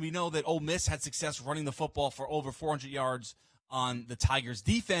suit, and we know that Ole Miss had success running the football for over 400 yards on the Tigers'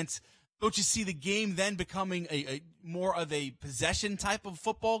 defense. Don't you see the game then becoming a more of a possession type of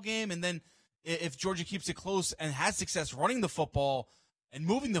football game? And then if Georgia keeps it close and has success running the football and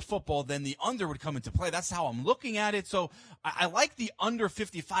moving the football, then the under would come into play. That's how I'm looking at it. So I like the under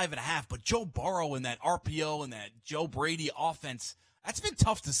 55.5, but Joe Burrow and that RPO and that Joe Brady offense, that's been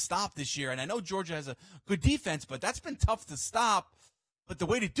tough to stop this year. And I know Georgia has a good defense, but that's been tough to stop. But the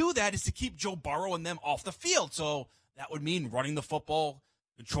way to do that is to keep Joe Burrow and them off the field. So that would mean running the football,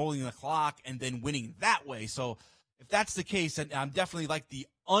 controlling the clock, and then winning that way. So if that's the case, I'm definitely like the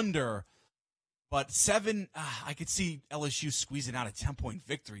under. But 7, I could see LSU squeezing out a 10-point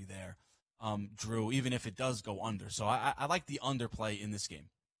victory there, Drew, even if it does go under. So I like the underplay in this game.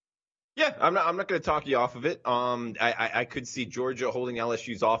 Yeah, I'm not going to talk you off of it. I could see Georgia holding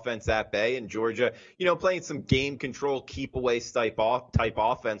LSU's offense at bay, and Georgia, playing some game control, keep away type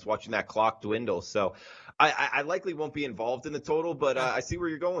offense, watching that clock dwindle. So I likely won't be involved in the total, but I see where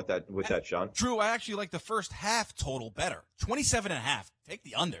you're going with that, Sean. Drew, I actually like the first half total better, 27.5. Take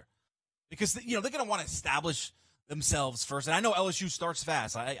the under, because they're going to want to establish themselves first. And I know LSU starts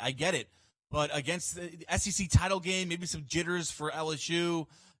fast. I get it, but against the SEC title game, maybe some jitters for LSU.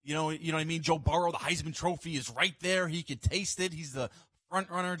 You know what I mean? Joe Burrow, the Heisman Trophy is right there. He can taste it. He's the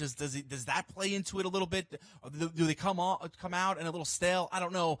front runner. Does that play into it a little bit? Do they come out and a little stale? I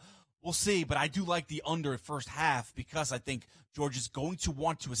don't know. We'll see. But I do like the under first half because I think Georgia's going to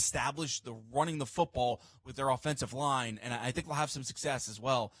want to establish the running the football with their offensive line, and I think they'll have some success as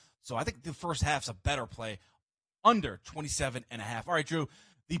well. So I think the first half's a better play. Under 27.5. All right, Drew.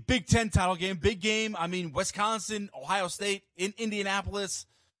 The Big Ten title game, big game. I mean, Wisconsin, Ohio State in Indianapolis.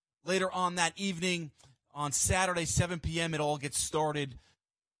 Later on that evening, on Saturday, 7 p.m., it all gets started.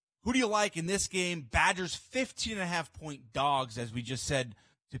 Who do you like in this game? Badgers 15.5-point dogs, as we just said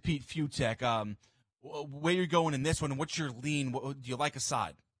to Pete Futek. Where you're going in this one, and what's your lean? Do you like a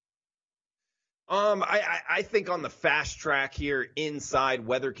side? I think on the fast track here, inside,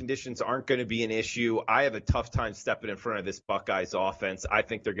 weather conditions aren't going to be an issue. I have a tough time stepping in front of this Buckeyes offense. I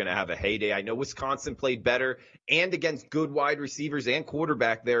think they're going to have a heyday. I know Wisconsin played better and against good wide receivers and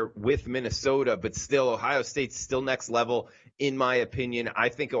quarterback there with Minnesota, but still, Ohio State's still next level, in my opinion. I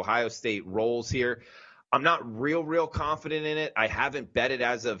think Ohio State rolls here. I'm not real confident in it. I haven't bet it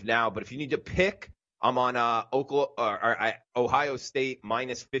as of now, but if you need to pick, I'm on Ohio State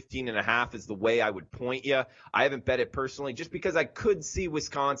minus 15.5 is the way I would point you. I haven't bet it personally just because I could see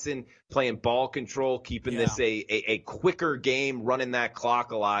Wisconsin playing ball control, keeping this a quicker game, running that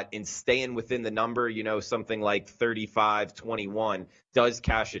clock a lot, and staying within the number, something like 35-21 does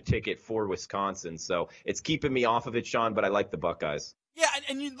cash a ticket for Wisconsin. So it's keeping me off of it, Sean, but I like the Buckeyes. Yeah,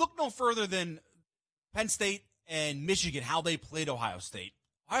 and you look no further than Penn State and Michigan, how they played Ohio State.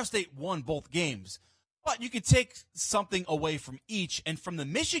 Ohio State won both games. But you could take something away from each. And from the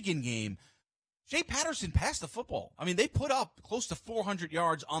Michigan game, Shea Patterson passed the football. I mean, they put up close to 400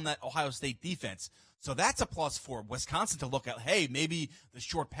 yards on that Ohio State defense. So that's a plus for Wisconsin to look at. Hey, maybe the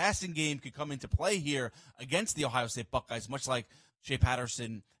short passing game could come into play here against the Ohio State Buckeyes, much like Shea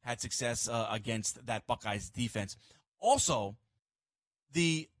Patterson had success against that Buckeyes defense. Also,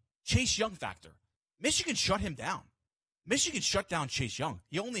 the Chase Young factor. Michigan shut him down. Michigan shut down Chase Young.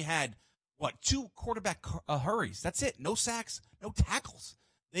 He only had 2 quarterback hurries. That's it. No sacks, no tackles.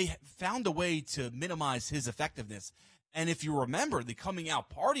 They found a way to minimize his effectiveness. And if you remember, the coming out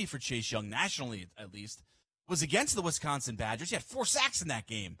party for Chase Young, nationally at least, was against the Wisconsin Badgers. He had 4 sacks in that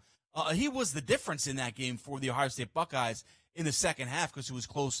game. He was the difference in that game for the Ohio State Buckeyes in the second half because it was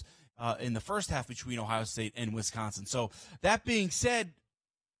close in the first half between Ohio State and Wisconsin. So that being said,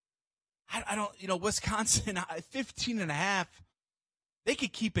 I don't, Wisconsin, 15.5. They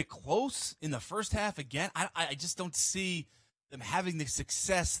could keep it close in the first half again. I just don't see them having the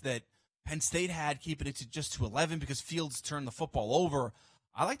success that Penn State had, keeping it to 11 because Fields turned the football over.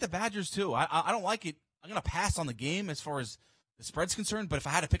 I like the Badgers too. I don't like it. I'm going to pass on the game as far as the spread's concerned, but if I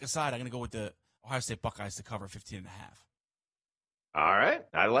had to pick a side, I'm going to go with the Ohio State Buckeyes to cover 15.5. All right.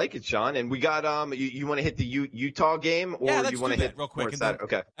 I like it, Sean. And we got you want to hit the Utah game, or yeah, you want to hit real quick?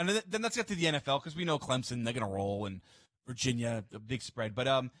 Okay. And then let's get to the NFL because we know Clemson, they're going to roll, and Virginia, the big spread. But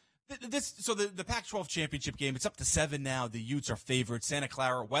the Pac-12 championship game, it's up to 7 now. The Utes are favored. Santa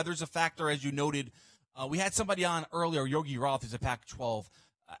Clara, weather's a factor, as you noted. We had somebody on earlier, Yogi Roth, who's a Pac-12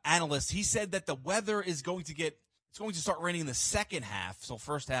 analyst. He said that the weather is going to start raining in the second half. So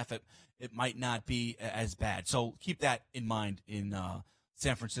first half, it might not be as bad. So keep that in mind in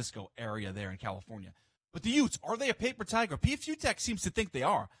San Francisco area there in California. But the Utes, are they a paper tiger? PFU Tech seems to think they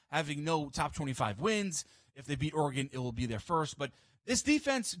are, having no top 25 wins. If they beat Oregon, it will be their first. But this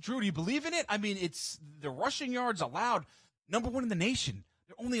defense, Drew, do you believe in it? I mean, it's the rushing yards allowed, number 1 in the nation.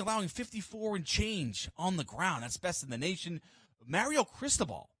 They're only allowing 54 and change on the ground. That's best in the nation. Mario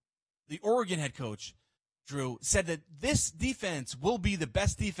Cristobal, the Oregon head coach, Drew, said that this defense will be the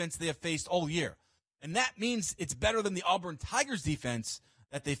best defense they have faced all year. And that means it's better than the Auburn Tigers defense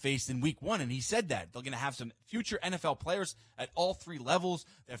that they faced in week 1. And he said that. They're going to have some future NFL players at all 3 levels.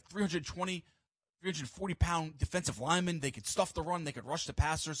 They have 340-pound defensive linemen. They could stuff the run. They could rush the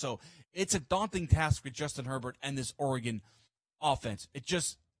passer. So it's a daunting task for Justin Herbert and this Oregon offense. It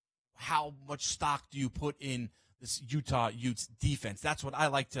just, how much stock do you put in this Utah Utes defense? That's what I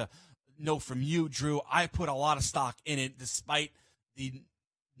like to know from you, Drew. I put a lot of stock in it despite the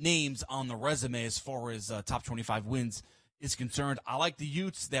names on the resume as far as top 25 wins is concerned. I like the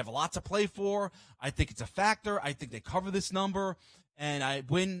Utes. They have a lot to play for. I think it's a factor. I think they cover this number, and I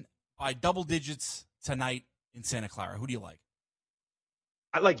win by double digits tonight in Santa Clara. Who do you like?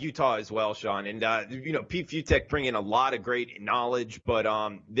 I like Utah as well, Sean. And, Pete Futek bringing a lot of great knowledge, but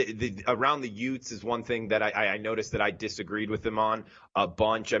the around the Utes is one thing that I noticed that I disagreed with him on a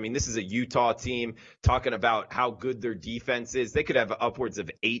bunch. I mean, this is a Utah team talking about how good their defense is. They could have upwards of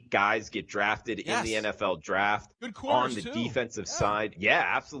 8 guys get drafted in the NFL draft on the defensive side. Yeah,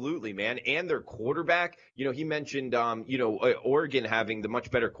 absolutely, man. And their quarterback, he mentioned, Oregon having the much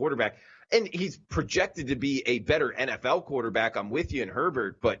better quarterback. And he's projected to be a better NFL quarterback. I'm with you in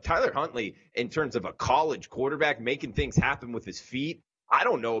Herbert, but Tyler Huntley, in terms of a college quarterback making things happen with his feet, I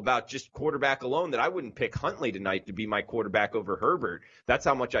don't know about just quarterback alone that I wouldn't pick Huntley tonight to be my quarterback over Herbert. That's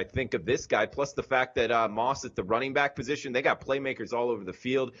how much I think of this guy. Plus the fact that Moss at the running back position, they got playmakers all over the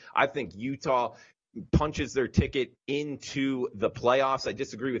field. I think Utah punches their ticket into the playoffs. I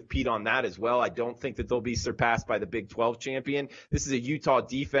disagree with Pete on that as well. I don't think that they'll be surpassed by the Big 12 champion. This is a Utah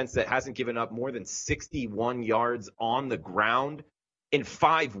defense that hasn't given up more than 61 yards on the ground in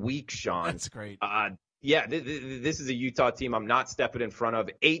 5 weeks, Sean. That's great. This is a Utah team I'm not stepping in front of.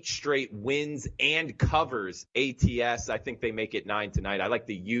 8 straight wins and covers ATS. I think they make it 9 tonight. I like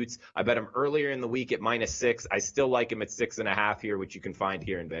the Utes. I bet them earlier in the week at -6. I still like them at 6.5 here, which you can find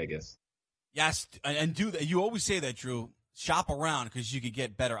here in Vegas. Yes, and do that. You always say that, Drew. Shop around because you could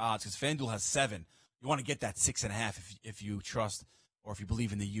get better odds because FanDuel has 7. You want to get that 6.5 if you trust or if you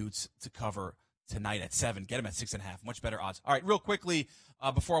believe in the Utes to cover tonight at 7. Get them at 6.5. Much better odds. All right, real quickly,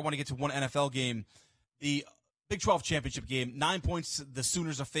 before I want to get to one NFL game, the Big 12 championship game, 9 points. The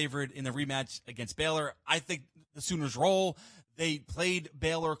Sooners are favored in the rematch against Baylor. I think the Sooners roll. They played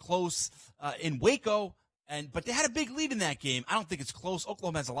Baylor close in Waco. But they had a big lead in that game. I don't think it's close.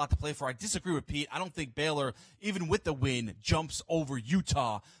 Oklahoma has a lot to play for. I disagree with Pete. I don't think Baylor, even with the win, jumps over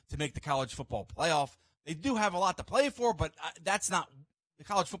Utah to make the college football playoff. They do have a lot to play for, but that's not the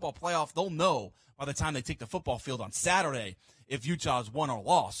college football playoff. They'll know by the time they take the football field on Saturday if Utah's won or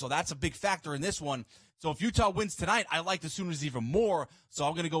lost. So that's a big factor in this one. So if Utah wins tonight, I like the Sooners even more. So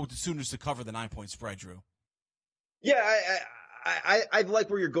I'm going to go with the Sooners to cover the 9-point spread, Drew. Yeah, I like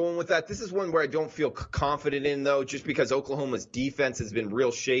where you're going with that. This is one where I don't feel confident in, though, just because Oklahoma's defense has been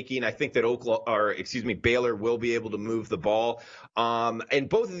real shaky, and I think that Baylor will be able to move the ball. And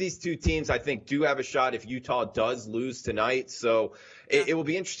both of these two teams, I think, do have a shot if Utah does lose tonight. So it will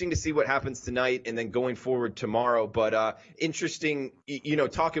be interesting to see what happens tonight and then going forward tomorrow. But interesting,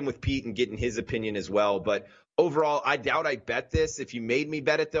 talking with Pete and getting his opinion as well. But overall, I doubt I bet this. If you made me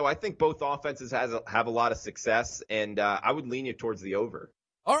bet it, though, I think both offenses have a lot of success, and I would lean you towards the over.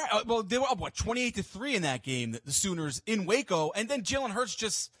 All right. Well, they were up, 28-3 in that game, the Sooners in Waco, and then Jalen Hurts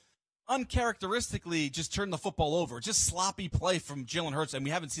just uncharacteristically just turned the football over. Just sloppy play from Jalen Hurts, and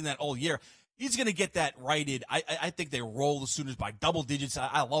we haven't seen that all year. He's going to get that righted. I think they roll the Sooners by double digits.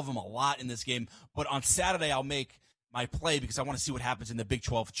 I love them a lot in this game, but on Saturday I'll make my play because I want to see what happens in the Big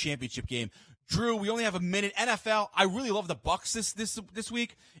 12 championship game. Drew, we only have a minute. NFL, I really love the Bucs this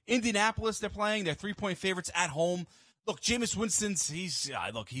week. Indianapolis, they're playing. They're 3-point favorites at home. Look, Jameis Winston's,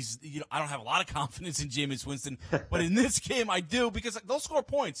 I don't have a lot of confidence in Jameis Winston, but in this game I do because they'll score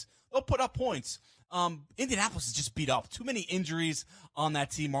points. They'll put up points. Indianapolis is just beat up. Too many injuries on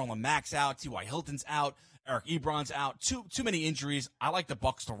that team. Marlon Mack's out. T.Y. Hilton's out. Eric Ebron's out. Too many injuries. I like the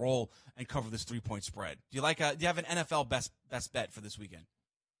Bucs to roll and cover this 3-point spread. Do you have an NFL best bet for this weekend?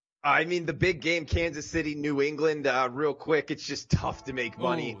 I mean, the big game, Kansas City, New England, real quick, it's just tough to make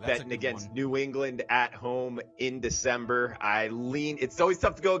money betting against New England at home in December. It's always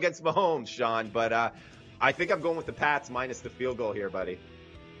tough to go against Mahomes, Sean, but I think I'm going with the Pats minus the field goal here, buddy.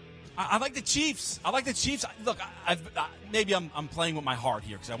 I like the Chiefs. Look, maybe I'm playing with my heart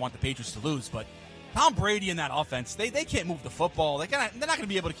here because I want the Patriots to lose, but Tom Brady and that offense, they can't move the football. They're not going to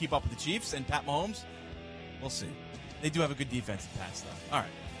be able to keep up with the Chiefs and Pat Mahomes. We'll see. They do have a good defensive pass, though. All right.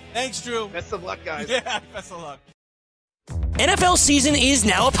 Thanks, Drew. Best of luck, guys. Yeah, best of luck. NFL season is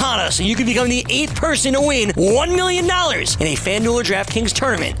now upon us, and you can become the 8th person to win $1 million in a FanDuel or DraftKings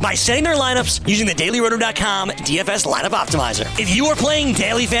tournament by setting their lineups using the DailyRoto.com DFS lineup optimizer. If you are playing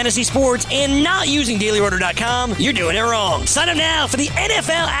daily fantasy sports and not using DailyRoto.com, you're doing it wrong. Sign up now for the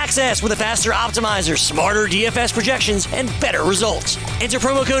NFL access with a faster optimizer, smarter DFS projections, and better results. Enter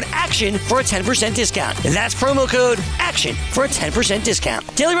promo code ACTION for a 10% discount. That's promo code ACTION for a 10% discount.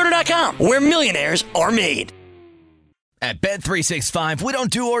 DailyRoto.com, where millionaires are made. At Bet365, we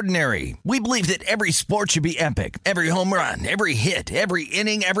don't do ordinary. We believe that every sport should be epic. Every home run, every hit, every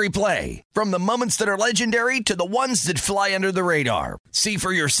inning, every play. From the moments that are legendary to the ones that fly under the radar. See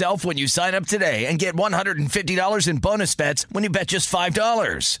for yourself when you sign up today and get $150 in bonus bets when you bet just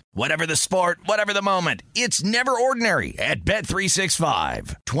 $5. Whatever the sport, whatever the moment, it's never ordinary at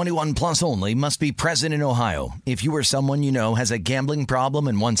Bet365. 21 plus only. Must be present in Ohio. If you or someone you know has a gambling problem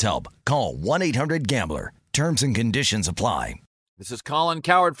and wants help, call 1-800-GAMBLER. Terms and conditions apply. This is Colin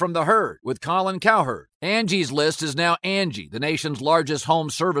Cowherd from The Herd with Colin Cowherd. Angie's List is now Angie, the nation's largest home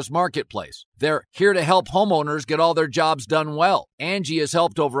service marketplace. They're here to help homeowners get all their jobs done well. Angie has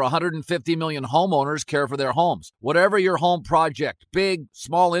helped over 150 million homeowners care for their homes. Whatever your home project, big,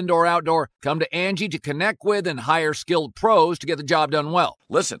 small, indoor, outdoor, come to Angie to connect with and hire skilled pros to get the job done well.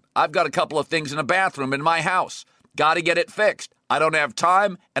 Listen, I've got a couple of things in a bathroom in my house. Got to get it fixed. I don't have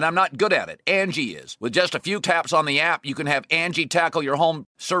time, and I'm not good at it. Angie is. With just a few taps on the app, you can have Angie tackle your home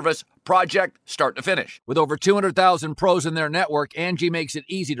service project start to finish. With over 200,000 pros in their network, Angie makes it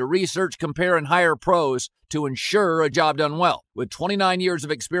easy to research, compare, and hire pros to ensure a job done well. With 29 years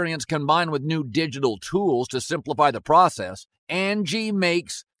of experience combined with new digital tools to simplify the process, Angie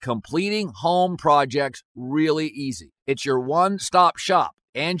makes completing home projects really easy. It's your one-stop shop.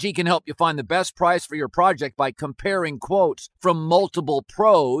 Angie can help you find the best price for your project by comparing quotes from multiple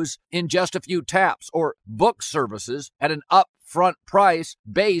pros in just a few taps, or book services at an upfront price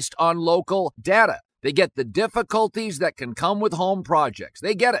based on local data. They get the difficulties that can come with home projects.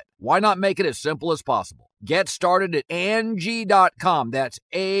 They get it. Why not make it as simple as possible? Get started at Angie.com. That's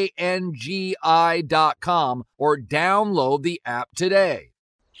ANGI.com, or download the app today.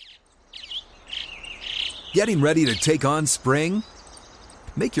 Getting ready to take on spring?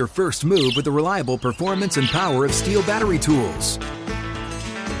 Make your first move with the reliable performance and power of Steel battery tools.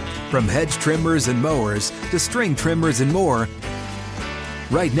 From hedge trimmers and mowers to string trimmers and more,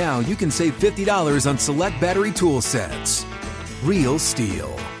 right now you can save $50 on select battery tool sets. Real Steel.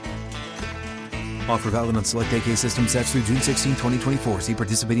 Offer valid on select AK system sets through June 16, 2024. See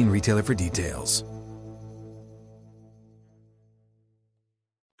participating retailer for details.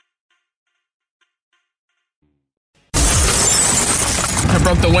 I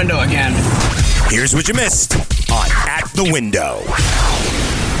broke the window again. Here's what you missed on At the Window.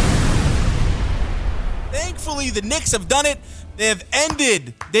 Thankfully, the Knicks have done it. They have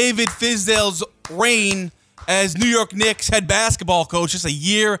ended David Fizdale's reign as New York Knicks head basketball coach. Just a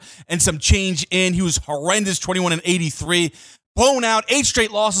year and some change in. He was horrendous, 21-83. Blown out, 8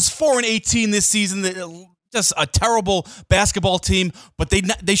 straight losses, 4-18 this season. Just a terrible basketball team, but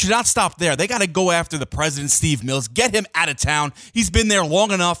they should not stop there. They got to go after the president, Steve Mills, get him out of town. He's been there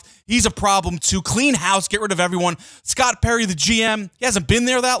long enough. He's a problem too. Clean house, get rid of everyone. Scott Perry, the GM, he hasn't been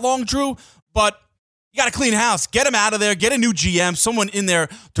there that long, Drew, but you got to clean house. Get him out of there. Get a new GM, someone in there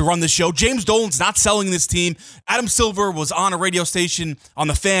to run the show. James Dolan's not selling this team. Adam Silver was on a radio station, on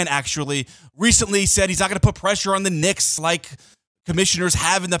The Fan actually, recently said he's not going to put pressure on the Knicks like commissioners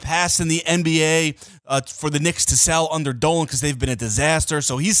have in the past in the NBA for the Knicks to sell under Dolan because they've been a disaster.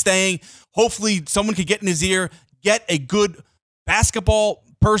 So he's staying. Hopefully someone could get in his ear, get a good basketball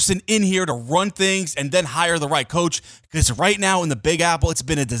person in here to run things, and then hire the right coach, because right now in the Big Apple, it's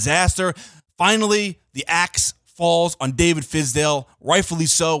been a disaster. Finally, the axe falls on David Fizdale, rightfully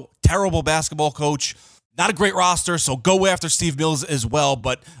so. Terrible basketball coach. Not a great roster, so go after Steve Mills as well.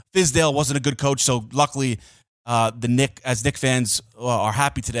 But Fizdale wasn't a good coach, so luckily as Knick fans are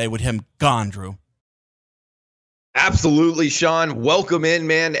happy today with him gone, Drew. Absolutely, Sean. Welcome in,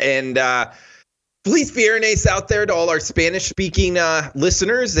 man. And Feliz Viernes out there to all our Spanish-speaking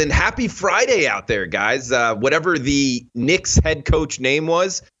listeners. And happy Friday out there, guys. Whatever the Knicks head coach name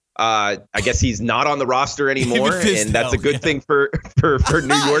was, I guess he's not on the roster anymore. And that's a good thing for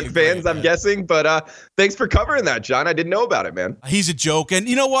New York fans, I'm guessing. But thanks for covering that, John. I didn't know about it, man. He's a joke. And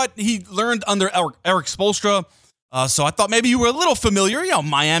you know what? He learned under Eric Spoelstra. So I thought maybe you were a little familiar,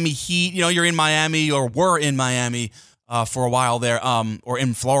 Miami Heat, you're in Miami or were in Miami for a while there, or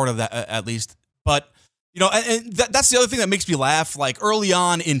in Florida at least. But, and that's the other thing that makes me laugh. Like early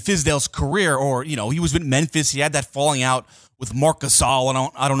on in Fizdale's career, or, he was with Memphis. He had that falling out with Marc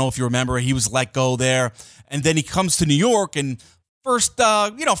Gasol. I don't know if you remember. He was let go there. And then he comes to New York, and first,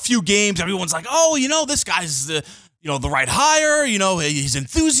 few games, everyone's like, oh, this guy's the right hire. His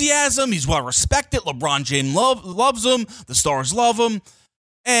enthusiasm. He's well respected. LeBron James loves him. The stars love him.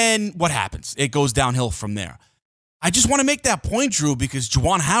 And what happens? It goes downhill from there. I just want to make that point, Drew, because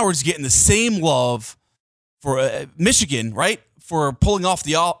Juwan Howard's getting the same love for Michigan, right? For pulling off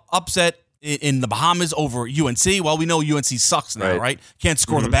the upset in the Bahamas over UNC. Well, we know UNC sucks now, right? Can't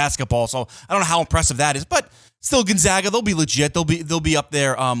score the basketball, so I don't know how impressive that is. But still, Gonzaga, they'll be legit. They'll be up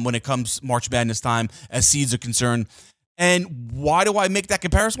there when it comes March Madness time as seeds are concerned. And why do I make that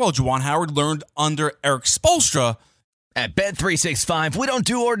comparison? Well, Juwan Howard learned under Eric Spoelstra. At Bet365, we don't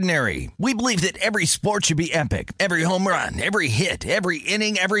do ordinary. We believe that every sport should be epic. Every home run, every hit, every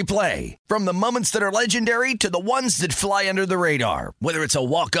inning, every play. From the moments that are legendary to the ones that fly under the radar. Whether it's a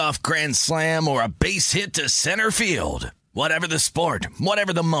walk-off grand slam or a base hit to center field. Whatever the sport,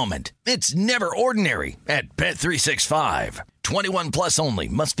 whatever the moment. It's never ordinary at Bet365. 21 plus only.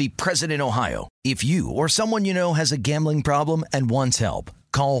 Must be present in Ohio. If you or someone you know has a gambling problem and wants help,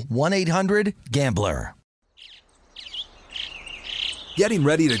 call 1-800-GAMBLER. Getting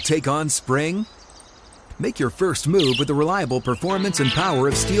ready to take on spring? Make your first move with the reliable performance and power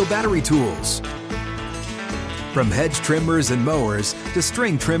of Steel battery tools. From hedge trimmers and mowers to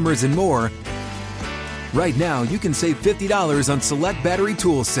string trimmers and more, right now you can save $50 on select battery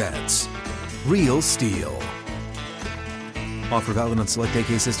tool sets. Real Steel. Offer valid on select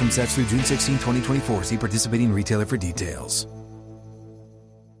AK system sets through June 16, 2024. See participating retailer for details.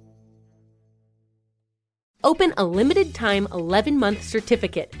 Open a limited-time 11-month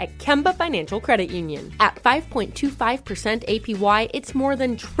certificate at Kemba Financial Credit Union. At 5.25% APY, it's more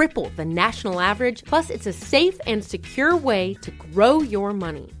than triple the national average, plus it's a safe and secure way to grow your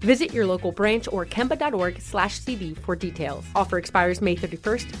money. Visit your local branch or kemba.org/cb for details. Offer expires May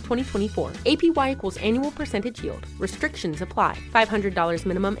 31st, 2024. APY equals annual percentage yield. Restrictions apply. $500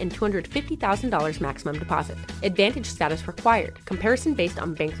 minimum and $250,000 maximum deposit. Advantage status required. Comparison based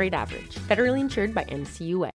on bank rate average. Federally insured by NCUA.